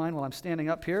hard to find while I'm standing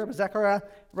up here. But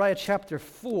Zechariah chapter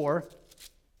 4.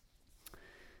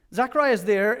 Zechariah is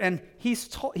there, and he's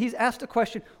asked a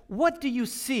question, what do you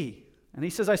see? And he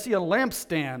says, I see a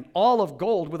lampstand, all of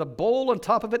gold, with a bowl on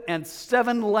top of it and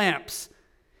 7 lamps.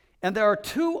 And there are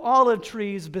 2 olive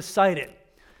trees beside it.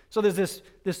 So there's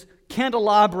this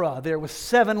candelabra there with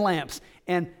 7 lamps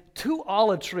and 2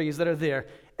 olive trees that are there.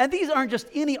 And these aren't just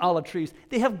any olive trees.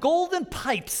 They have golden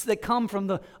pipes that come from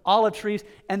the olive trees,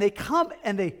 and they come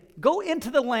and they go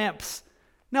into the lamps.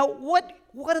 Now, what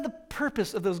are the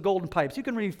purpose of those golden pipes? You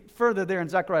can read further there in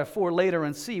Zechariah 4 later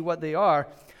and see what they are.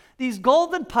 These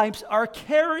golden pipes are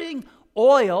carrying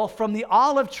oil from the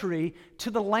olive tree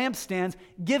to the lampstands,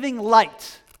 giving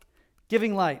light.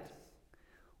 Giving light.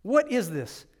 What is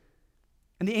this?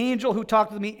 And the angel who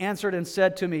talked with me answered and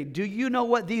said to me, do you know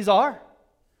what these are?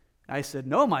 I said,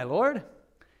 no, my Lord.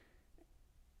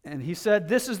 And he said,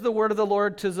 this is the word of the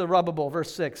Lord to Zerubbabel,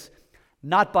 verse 6.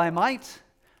 Not by might,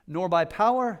 nor by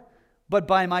power, but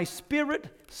by my Spirit,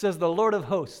 says the Lord of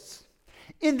hosts.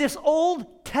 In this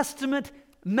Old Testament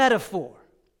metaphor,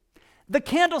 the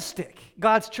candlestick,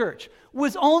 God's church,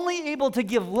 was only able to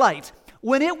give light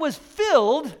when it was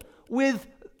filled with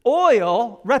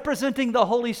oil representing the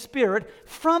Holy Spirit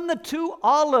from the two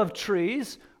olive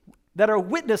trees that are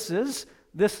witnesses.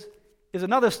 This is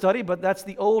another study, but that's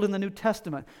the Old and the New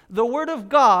Testament. The Word of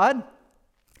God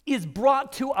is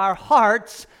brought to our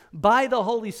hearts by the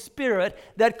Holy Spirit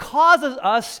that causes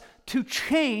us to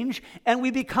change, and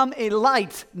we become a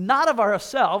light, not of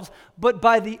ourselves, but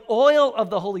by the oil of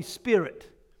the Holy Spirit.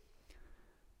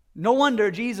 No wonder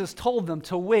Jesus told them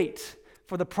to wait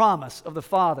for the promise of the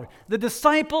Father. The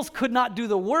disciples could not do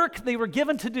the work they were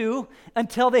given to do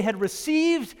until they had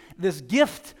received this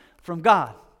gift from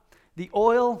God, the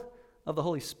oil of the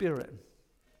Holy Spirit.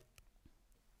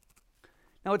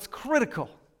 Now it's critical,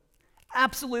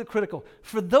 absolutely critical,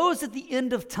 for those at the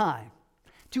end of time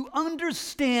to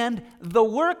understand the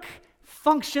work,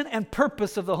 function, and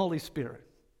purpose of the Holy Spirit.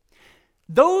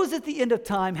 Those at the end of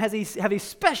time have a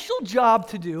special job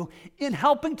to do in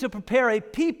helping to prepare a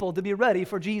people to be ready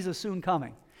for Jesus' soon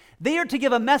coming. They are to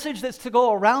give a message that's to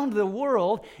go around the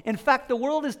world. In fact, the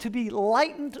world is to be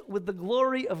lightened with the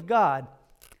glory of God.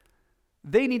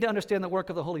 They need to understand the work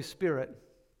of the Holy Spirit.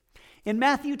 In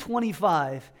Matthew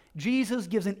 25, Jesus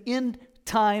gives an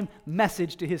end-time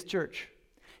message to his church.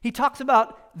 He talks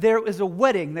about there is a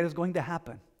wedding that is going to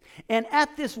happen. And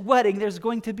at this wedding, there's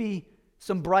going to be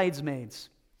some bridesmaids.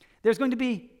 There's going to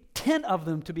be 10 of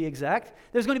them, to be exact.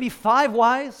 There's going to be 5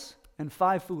 wise and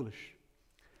 5 foolish.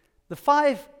 The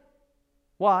 5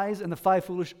 wise and the 5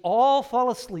 foolish all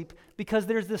fall asleep because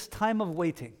there's this time of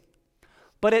waiting.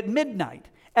 But at midnight,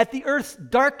 at the earth's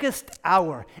darkest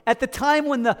hour, at the time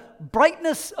when the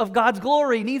brightness of God's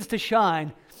glory needs to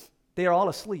shine, they are all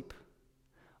asleep.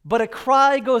 But a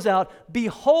cry goes out,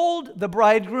 behold, the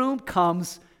bridegroom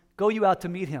comes, go you out to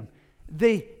meet him.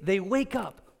 They wake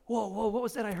up. Whoa, what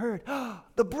was that I heard?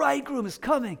 The bridegroom is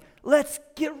coming. Let's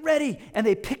get ready. And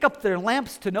they pick up their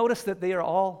lamps to notice that they are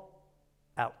all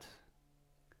out.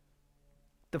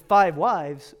 The 5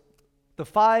 wise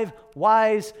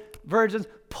virgins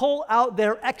pull out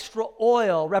their extra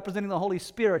oil representing the Holy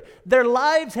Spirit. Their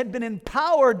lives had been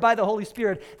empowered by the Holy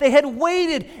Spirit. They had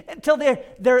waited until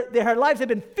their lives had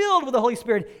been filled with the Holy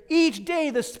Spirit. Each day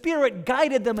the Spirit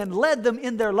guided them and led them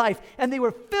in their life, and they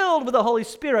were filled with the Holy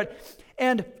Spirit.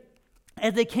 And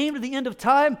as they came to the end of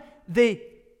time, they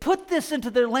put this into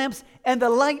their lamps, and the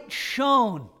light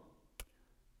shone.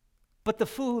 But the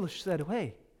foolish said,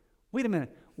 hey, wait a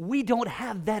minute. We don't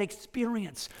have that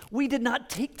experience. We did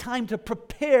not take time to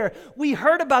prepare. We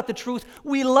heard about the truth.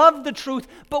 We loved the truth,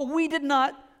 but we did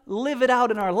not live it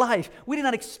out in our life. We did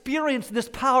not experience this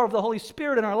power of the Holy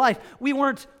Spirit in our life. We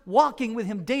weren't walking with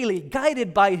Him daily,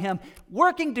 guided by Him,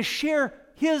 working to share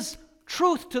His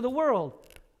truth to the world.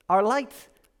 Our light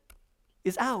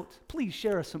is out. Please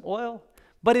share us some oil.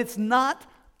 But it's not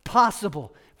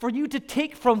possible for you to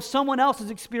take from someone else's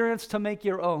experience to make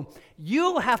your own.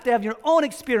 You have to have your own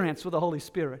experience with the Holy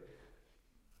Spirit.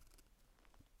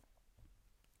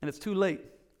 And it's too late.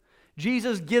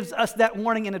 Jesus gives us that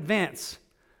warning in advance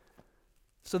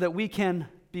so that we can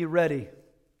be ready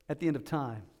at the end of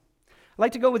time. I'd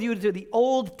like to go with you to the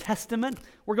Old Testament.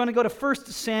 We're going to go to 1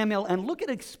 Samuel and look at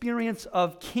the experience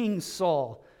of King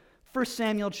Saul. 1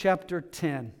 Samuel chapter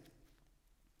 10.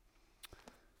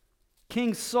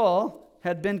 King Saul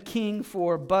had been king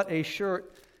for but a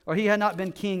short, or he had not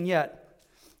been king yet.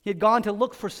 He had gone to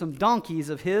look for some donkeys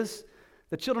of his.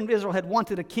 The children of Israel had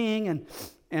wanted a king,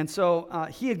 and so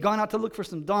he had gone out to look for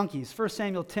some donkeys. 1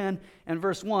 Samuel 10 and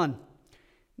verse 1.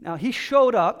 Now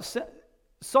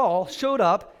Saul showed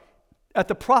up at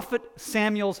the prophet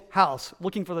Samuel's house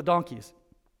looking for the donkeys.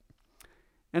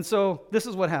 And so this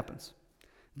is what happens.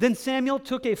 Then Samuel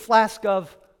took a flask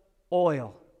of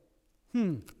oil.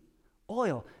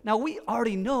 Oil. Now we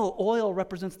already know oil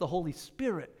represents the Holy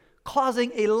Spirit,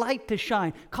 causing a light to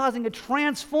shine, causing a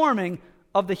transforming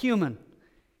of the human.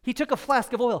 He took a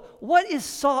flask of oil. What is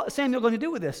Samuel going to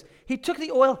do with this? He took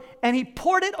the oil and he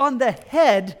poured it on the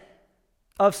head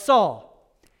of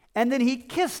Saul. And then he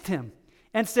kissed him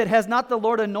and said, has not the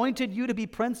Lord anointed you to be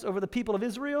prince over the people of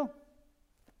Israel?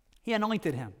 He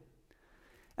anointed him.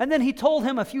 And then he told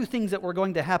him a few things that were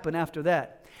going to happen after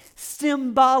that.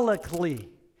 Symbolically,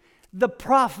 the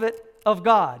prophet of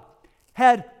God,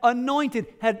 had anointed,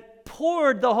 had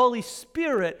poured the Holy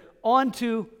Spirit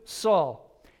onto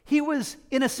Saul. He was,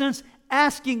 in a sense,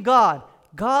 asking God,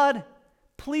 God,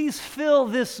 please fill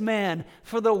this man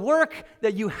for the work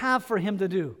that you have for him to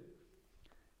do.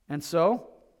 And so,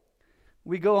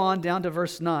 we go on down to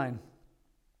verse 9.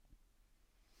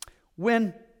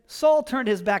 When Saul turned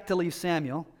his back to leave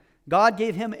Samuel, God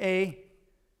gave him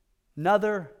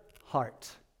another heart.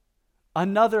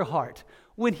 Another heart.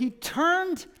 When he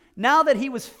turned, now that he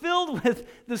was filled with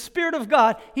the Spirit of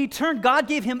God, God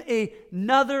gave him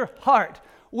another heart.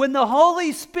 When the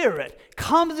Holy Spirit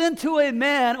comes into a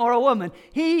man or a woman,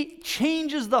 he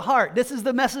changes the heart. This is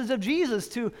the message of Jesus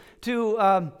to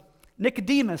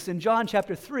Nicodemus in John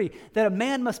chapter 3, that a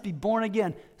man must be born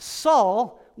again.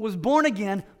 Saul was born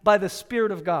again by the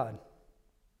Spirit of God.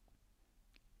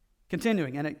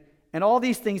 Continuing, and all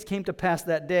these things came to pass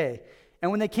that day.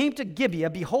 And when they came to Gibeah,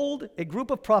 behold, a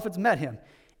group of prophets met him,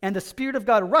 and the Spirit of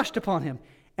God rushed upon him,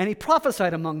 and he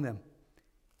prophesied among them.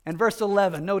 And verse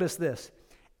 11, notice this.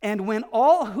 And when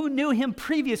all who knew him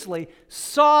previously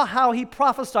saw how he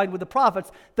prophesied with the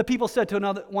prophets, the people said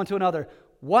to one to another,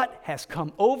 what has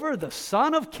come over the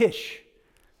son of Kish?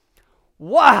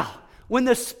 Wow! When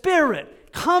the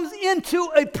Spirit comes into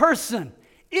a person,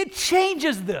 it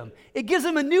changes them. It gives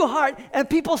them a new heart, and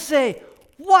people say,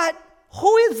 what?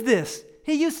 Who is this?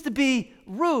 He used to be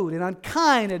rude and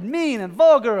unkind and mean and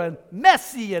vulgar and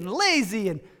messy and lazy,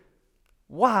 and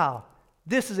wow,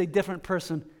 this is a different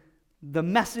person. The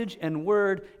message and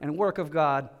word and work of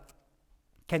God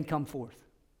can come forth.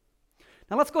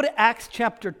 Now let's go to Acts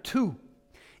chapter 2.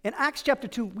 In Acts chapter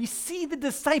 2, we see the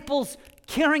disciples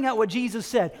carrying out what Jesus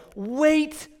said.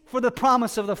 Wait for the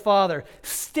promise of the Father.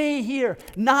 Stay here.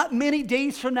 Not many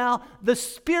days from now, the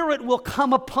Spirit will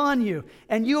come upon you,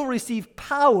 and you will receive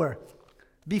power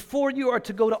before you are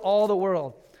to go to all the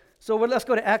world. So let's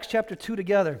go to Acts chapter 2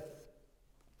 together.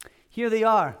 Here they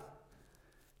are.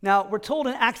 Now, we're told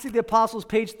in Acts of the Apostles,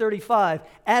 page 35,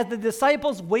 as the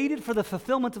disciples waited for the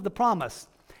fulfillment of the promise,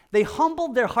 they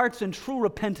humbled their hearts in true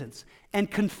repentance and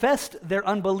confessed their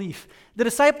unbelief. The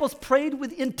disciples prayed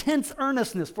with intense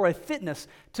earnestness for a fitness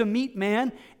to meet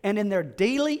man, and in their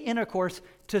daily intercourse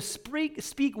to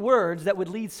speak words that would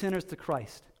lead sinners to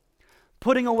Christ.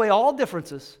 Putting away all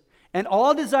differences and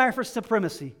all desire for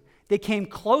supremacy, they came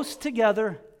close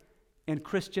together in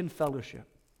Christian fellowship.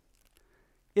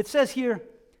 It says here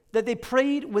that they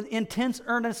prayed with intense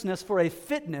earnestness for a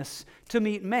fitness to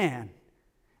meet man.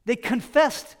 They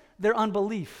confessed their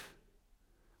unbelief.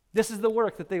 This is the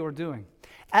work that they were doing.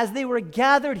 As they were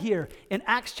gathered here in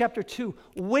Acts chapter 2,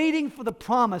 waiting for the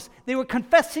promise, they were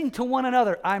confessing to one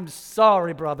another, I'm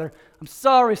sorry, brother. I'm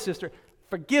sorry, sister.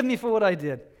 Forgive me for what I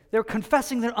did. They were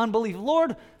confessing their unbelief.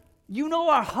 Lord, you know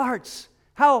our hearts,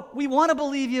 how we want to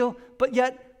believe you, but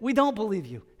yet we don't believe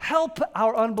you. Help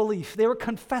our unbelief. They were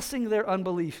confessing their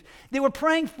unbelief. They were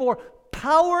praying for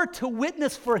power to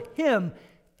witness for Him,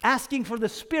 asking for the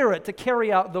Spirit to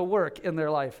carry out the work in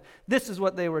their life. This is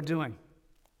what they were doing.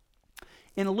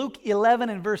 In Luke 11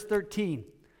 and verse 13,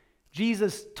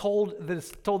 Jesus told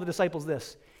the disciples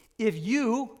this, if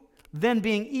you, then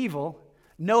being evil,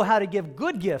 know how to give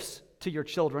good gifts to your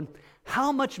children,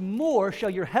 how much more shall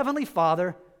your heavenly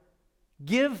Father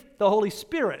give the Holy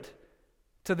Spirit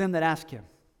to them that ask Him?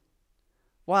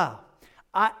 Wow.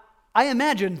 I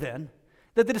imagine then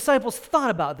that the disciples thought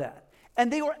about that,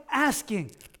 and they were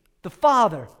asking the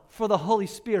Father for the Holy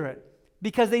Spirit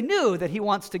because they knew that He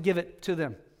wants to give it to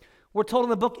them. We're told in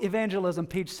the book Evangelism,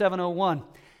 page 701,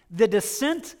 the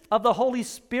descent of the Holy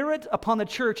Spirit upon the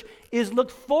church is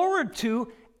looked forward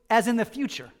to as in the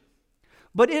future.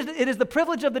 But it is the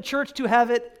privilege of the church to have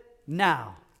it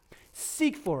now.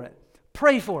 Seek for it,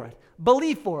 pray for it,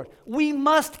 believe for it. We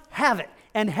must have it,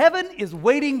 and heaven is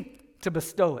waiting to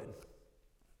bestow it.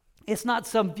 It's not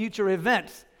some future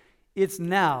event. It's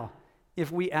now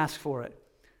if we ask for it.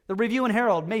 The Review and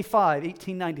Herald, May 5,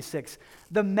 1896.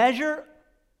 The measure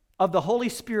of the Holy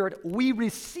Spirit we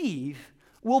receive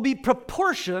will be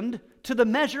proportioned to the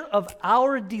measure of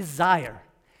our desire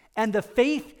and the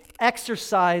faith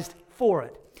exercised for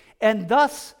it, and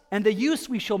the use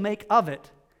we shall make of it,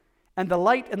 and the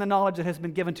light and the knowledge that has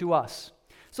been given to us.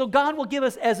 So God will give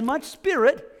us as much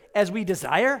Spirit as we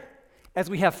desire, as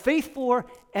we have faith for,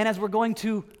 and as we're going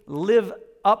to live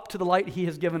up to the light He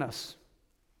has given us.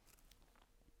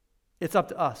 It's up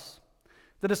to us.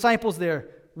 The disciples there,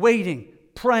 waiting,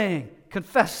 praying,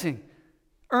 confessing,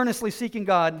 earnestly seeking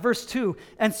God. Verse 2,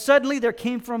 and suddenly there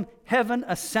came from heaven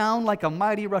a sound like a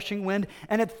mighty rushing wind,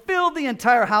 and it filled the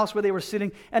entire house where they were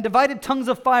sitting, and divided tongues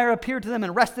of fire appeared to them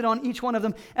and rested on each one of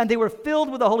them, and they were filled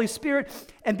with the Holy Spirit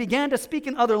and began to speak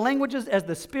in other languages as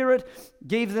the Spirit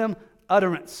gave them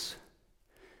utterance.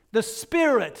 The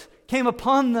Spirit came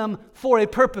upon them for a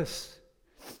purpose.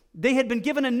 They had been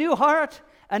given a new heart,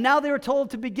 and now they were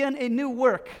told to begin a new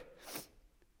work.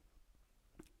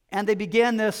 And they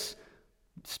began this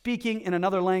speaking in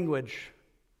another language.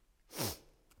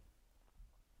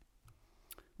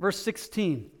 Verse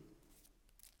 16.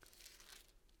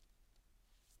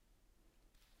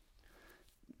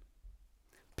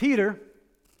 Peter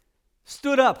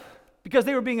stood up because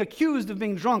they were being accused of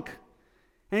being drunk.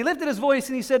 And he lifted his voice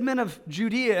and he said, men of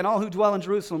Judea and all who dwell in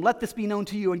Jerusalem, let this be known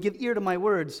to you and give ear to my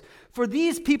words. For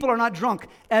these people are not drunk,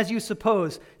 as you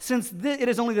suppose, since it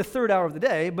is only the third hour of the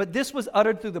day, but this was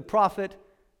uttered through the prophet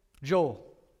Joel.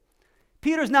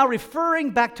 Peter's now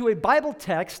referring back to a Bible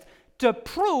text to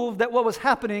prove that what was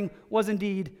happening was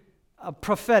indeed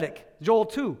prophetic. Joel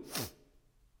 2.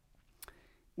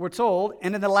 We're told,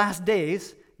 and in the last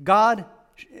days,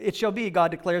 it shall be, God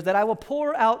declares, that I will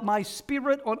pour out my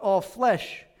Spirit on all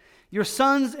flesh. Your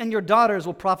sons and your daughters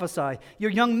will prophesy. Your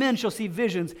young men shall see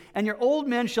visions, and your old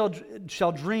men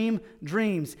shall dream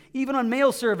dreams, even on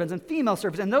male servants and female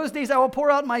servants. In those days I will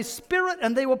pour out my Spirit,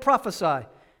 and they will prophesy.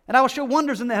 And I will show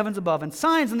wonders in the heavens above, and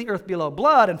signs in the earth below,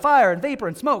 blood and fire and vapor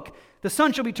and smoke. The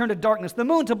sun shall be turned to darkness, the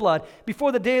moon to blood,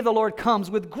 before the day of the Lord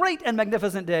comes with great and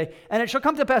magnificent day. And it shall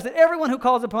come to pass that everyone who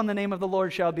calls upon the name of the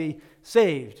Lord shall be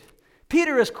saved.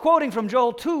 Peter is quoting from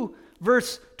Joel 2,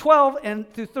 verse 12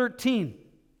 and through 13.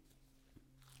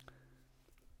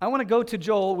 I want to go to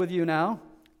Joel with you now.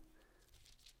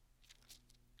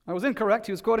 I was incorrect.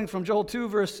 He was quoting from Joel 2,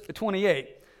 verse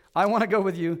 28. I want to go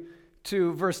with you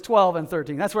to verse 12 and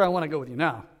 13. That's where I want to go with you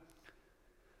now.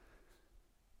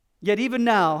 Yet even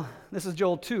now, this is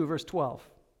Joel 2, verse 12.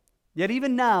 Yet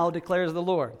even now, declares the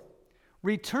Lord,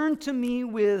 return to me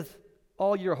with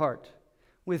all your heart,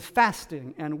 with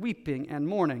fasting and weeping and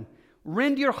mourning.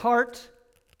 Rend your heart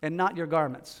and not your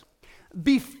garments.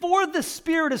 Before the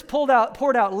Spirit is poured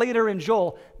out later in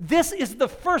Joel, this is the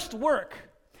first work.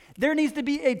 There needs to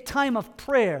be a time of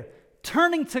prayer,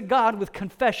 turning to God with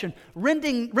confession,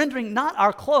 rendering not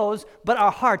our clothes, but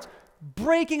our hearts,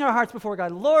 breaking our hearts before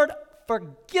God. Lord,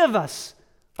 forgive us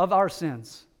of our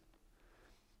sins.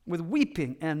 With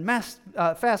weeping and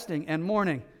fasting and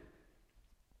mourning.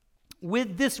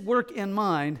 With this work in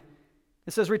mind,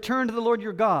 it says, return to the Lord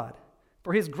your God,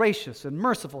 for he is gracious and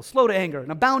merciful, slow to anger,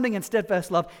 and abounding in steadfast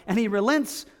love, and he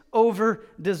relents over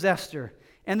disaster.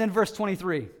 And then verse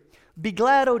 23, be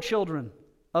glad, O children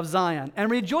of Zion,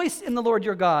 and rejoice in the Lord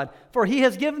your God, for he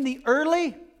has given the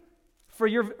early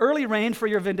rain for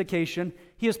your vindication.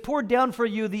 He has poured down for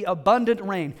you the abundant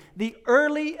rain, the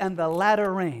early and the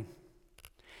latter rain.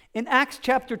 In Acts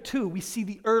chapter 2, we see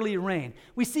the early rain.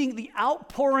 We see the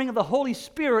outpouring of the Holy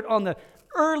Spirit on the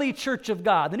early church of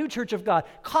God, the new church of God,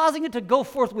 causing it to go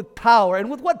forth with power.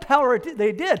 And with what power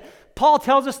they did, Paul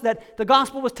tells us that the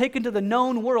gospel was taken to the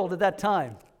known world at that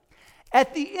time.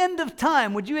 At the end of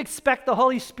time, would you expect the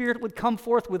Holy Spirit would come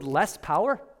forth with less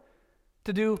power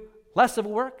to do less of a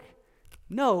work?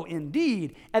 No,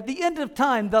 indeed. At the end of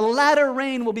time, the latter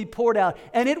rain will be poured out,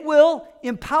 and it will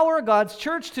empower God's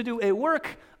church to do a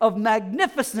work of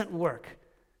magnificent work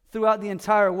throughout the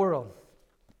entire world.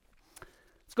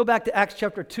 Let's go back to Acts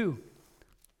chapter 2,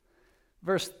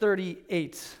 verse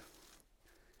 38.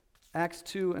 Acts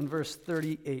 2 and verse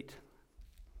 38.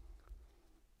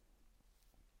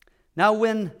 Now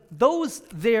when those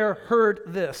there heard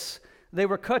this, they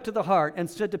were cut to the heart and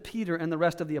said to Peter and the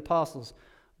rest of the apostles,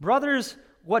 brothers,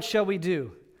 what shall we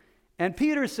do? And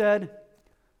Peter said,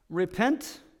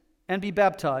 repent and be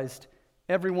baptized,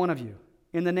 every one of you,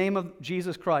 in the name of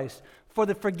Jesus Christ, for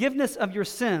the forgiveness of your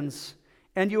sins,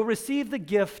 and you'll receive the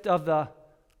gift of the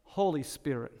Holy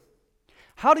Spirit.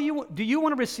 Do you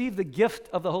want to receive the gift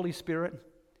of the Holy Spirit?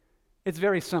 It's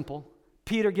very simple.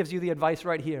 Peter gives you the advice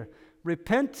right here.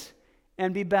 Repent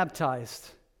and be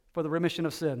baptized for the remission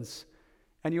of sins,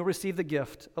 and you'll receive the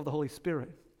gift of the Holy Spirit.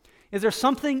 Is there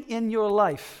something in your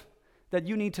life that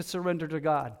you need to surrender to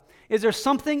God? Is there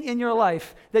something in your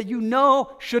life that you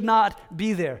know should not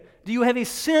be there? Do you have a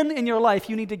sin in your life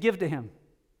you need to give to Him?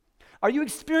 Are you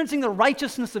experiencing the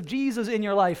righteousness of Jesus in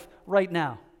your life right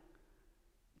now?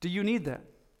 Do you need that?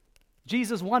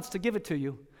 Jesus wants to give it to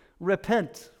you.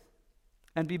 Repent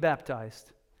and be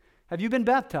baptized. Have you been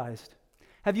baptized?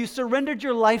 Have you surrendered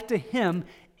your life to Him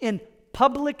in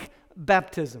public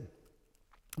baptism?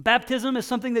 Baptism is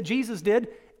something that Jesus did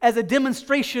as a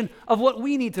demonstration of what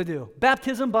we need to do.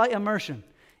 Baptism by immersion.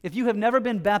 If you have never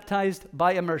been baptized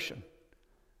by immersion,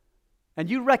 and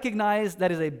you recognize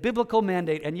that is a biblical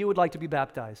mandate and you would like to be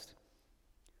baptized,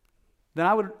 then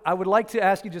I would like to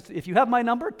ask you, just if you have my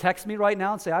number, text me right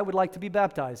now and say, I would like to be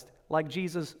baptized like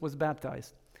Jesus was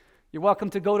baptized. You're welcome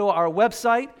to go to our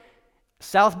website,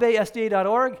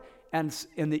 southbaysda.org, and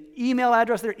in the email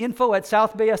address there,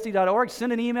 info@southbaysda.org,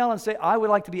 send an email and say, I would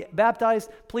like to be baptized.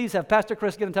 Please have Pastor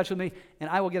Chris get in touch with me, and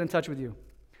I will get in touch with you.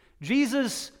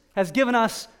 Jesus has given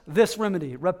us this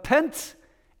remedy: repent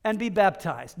and be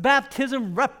baptized.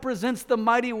 Baptism represents the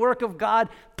mighty work of God,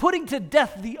 putting to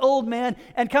death the old man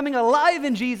and coming alive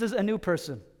in Jesus, a new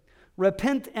person.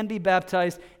 Repent and be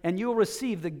baptized, and you will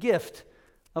receive the gift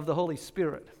of the Holy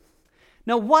Spirit.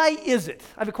 Now, why is it?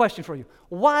 I have a question for you.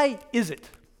 Why is it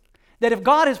that if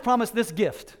God has promised this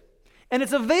gift, and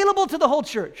it's available to the whole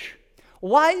church,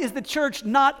 why is the church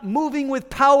not moving with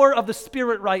power of the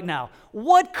Spirit right now?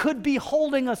 What could be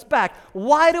holding us back?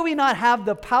 Why do we not have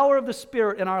the power of the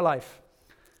Spirit in our life?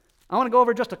 I want to go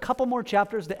over just a couple more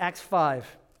chapters to Acts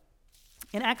 5.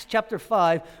 In Acts chapter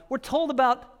 5, we're told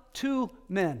about two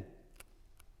men.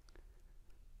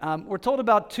 We're told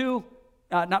about two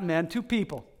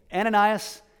people,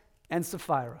 Ananias and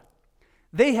Sapphira.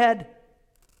 They had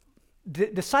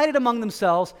decided among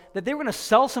themselves that they were going to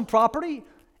sell some property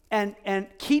and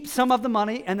keep some of the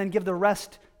money and then give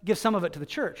some of it to the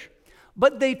church.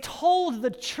 But they told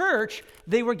the church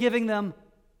they were giving them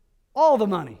all the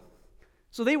money.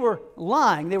 So they were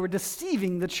lying. They were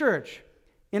deceiving the church.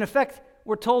 In effect,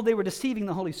 we're told they were deceiving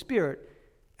the Holy Spirit.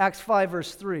 Acts 5,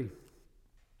 verse 3.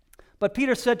 But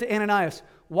Peter said to Ananias,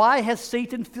 why has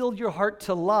Satan filled your heart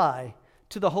to lie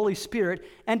to the Holy Spirit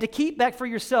and to keep back for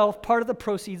yourself part of the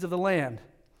proceeds of the land?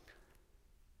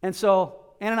 And so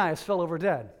Ananias fell over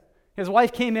dead. His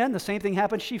wife came in, the same thing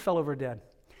happened, she fell over dead.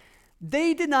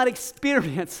 They did not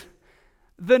experience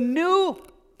the new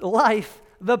life,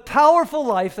 the powerful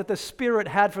life that the Spirit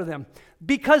had for them,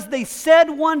 because they said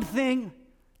one thing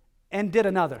and did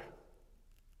another.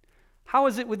 How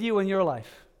is it with you in your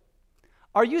life?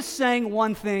 Are you saying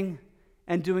one thing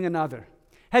and doing another?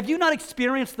 Have you not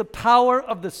experienced the power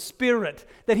of the Spirit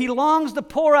that He longs to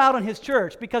pour out on His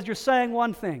church because you're saying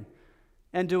one thing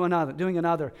and doing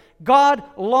another? God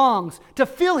longs to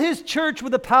fill His church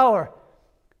with the power,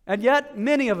 and yet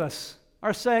many of us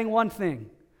are saying one thing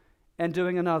and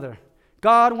doing another.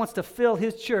 God wants to fill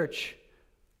His church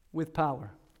with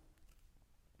power.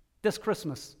 This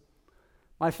Christmas,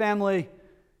 my family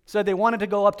said they wanted to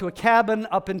go up to a cabin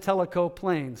up in Tellico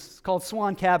Plains. It's called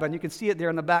Swan Cabin. You can see it there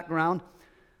in the background.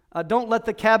 Don't let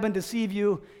the cabin deceive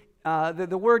you.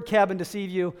 The word cabin deceive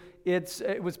you.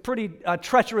 It was pretty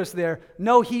treacherous there.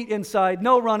 No heat inside,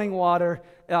 no running water.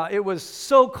 It was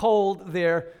so cold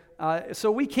there.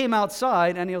 So we came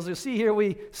outside, and as you see here,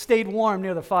 we stayed warm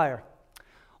near the fire.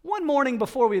 One morning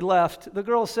before we left, the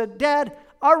girl said, Dad,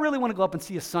 I really want to go up and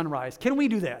see a sunrise. Can we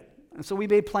do that? And so we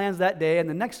made plans that day, and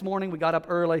the next morning we got up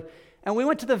early, and we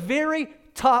went to the very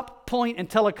top point in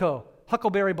Tellico,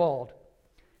 Huckleberry Bald.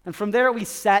 And from there we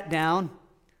sat down,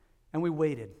 and we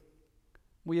waited.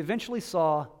 We eventually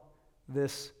saw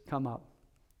this come up.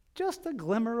 Just a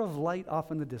glimmer of light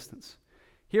off in the distance.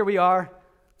 Here we are.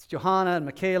 It's Johanna and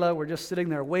Michaela. We're just sitting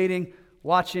there waiting,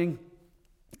 watching,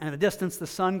 and in the distance the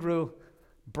sun grew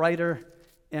brighter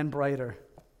and brighter.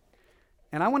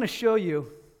 And I want to show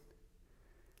you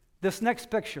this next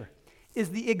picture is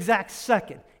the exact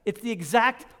second. It's the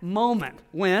exact moment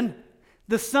when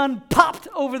the sun popped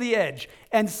over the edge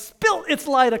and spilt its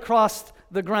light across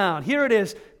the ground. Here it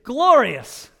is,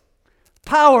 glorious,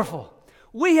 powerful.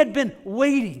 We had been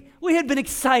waiting. We had been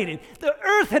excited. The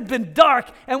earth had been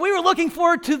dark, and we were looking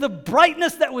forward to the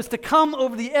brightness that was to come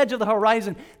over the edge of the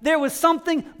horizon. There was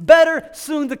something better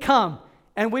soon to come,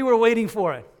 and we were waiting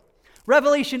for it.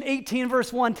 Revelation 18,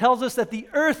 verse 1 tells us that the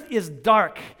earth is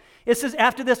dark. It says,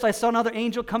 after this I saw another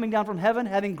angel coming down from heaven,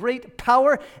 having great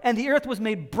power, and the earth was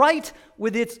made bright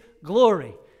with its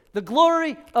glory. The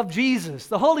glory of Jesus,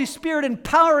 the Holy Spirit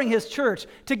empowering His church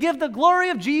to give the glory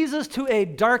of Jesus to a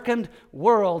darkened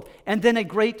world. And then a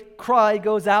great cry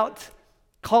goes out,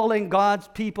 calling God's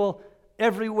people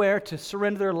everywhere to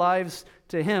surrender their lives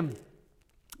to Him.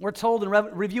 We're told in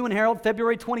Review and Herald,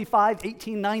 February 25,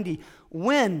 1890,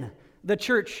 when the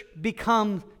churches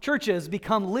become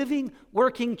living,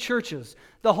 working churches,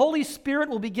 the Holy Spirit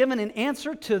will be given an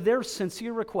answer to their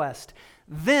sincere request.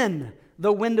 Then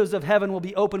the windows of heaven will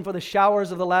be open for the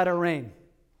showers of the latter rain.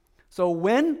 So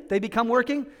when they become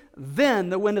working, then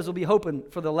the windows will be open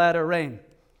for the latter rain.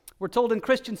 We're told in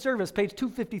Christian Service, page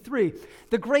 253,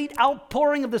 the great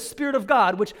outpouring of the Spirit of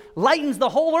God, which lightens the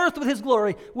whole earth with His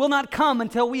glory, will not come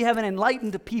until we have an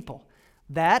enlightened people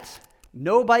that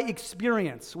know by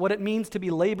experience what it means to be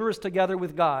laborers together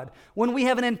with God. When we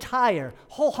have an entire,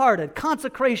 wholehearted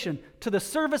consecration to the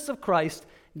service of Christ,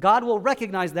 God will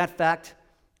recognize that fact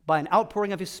by an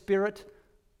outpouring of His Spirit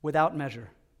without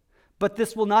measure. But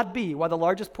this will not be while the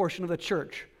largest portion of the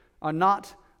church are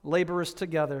not laborers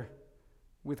together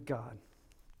with God.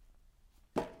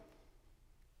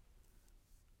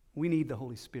 We need the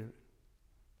Holy Spirit.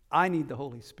 I need the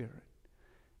Holy Spirit.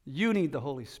 You need the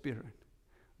Holy Spirit.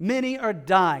 Many are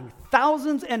dying,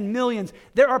 thousands and millions.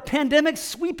 There are pandemics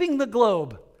sweeping the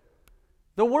globe.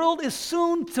 The world is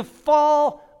soon to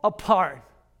fall apart.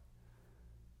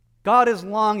 God is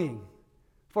longing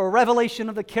for a revelation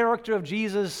of the character of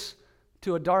Jesus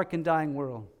to a dark and dying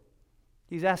world.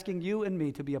 He's asking you and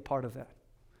me to be a part of that.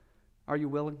 Are you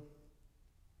willing? Is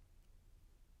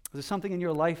there something in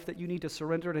your life that you need to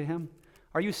surrender to Him?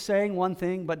 Are you saying one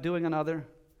thing but doing another?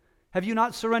 Have you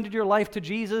not surrendered your life to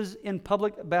Jesus in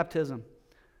public baptism?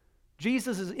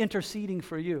 Jesus is interceding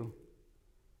for you.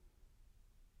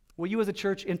 Will you as a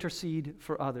church intercede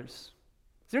for others?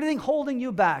 Is there anything holding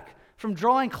you back from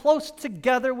drawing close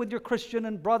together with your Christian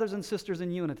and brothers and sisters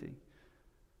in unity?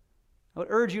 I would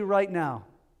urge you right now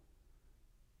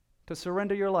to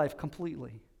surrender your life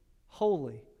completely,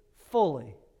 wholly,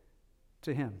 fully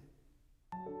to Him.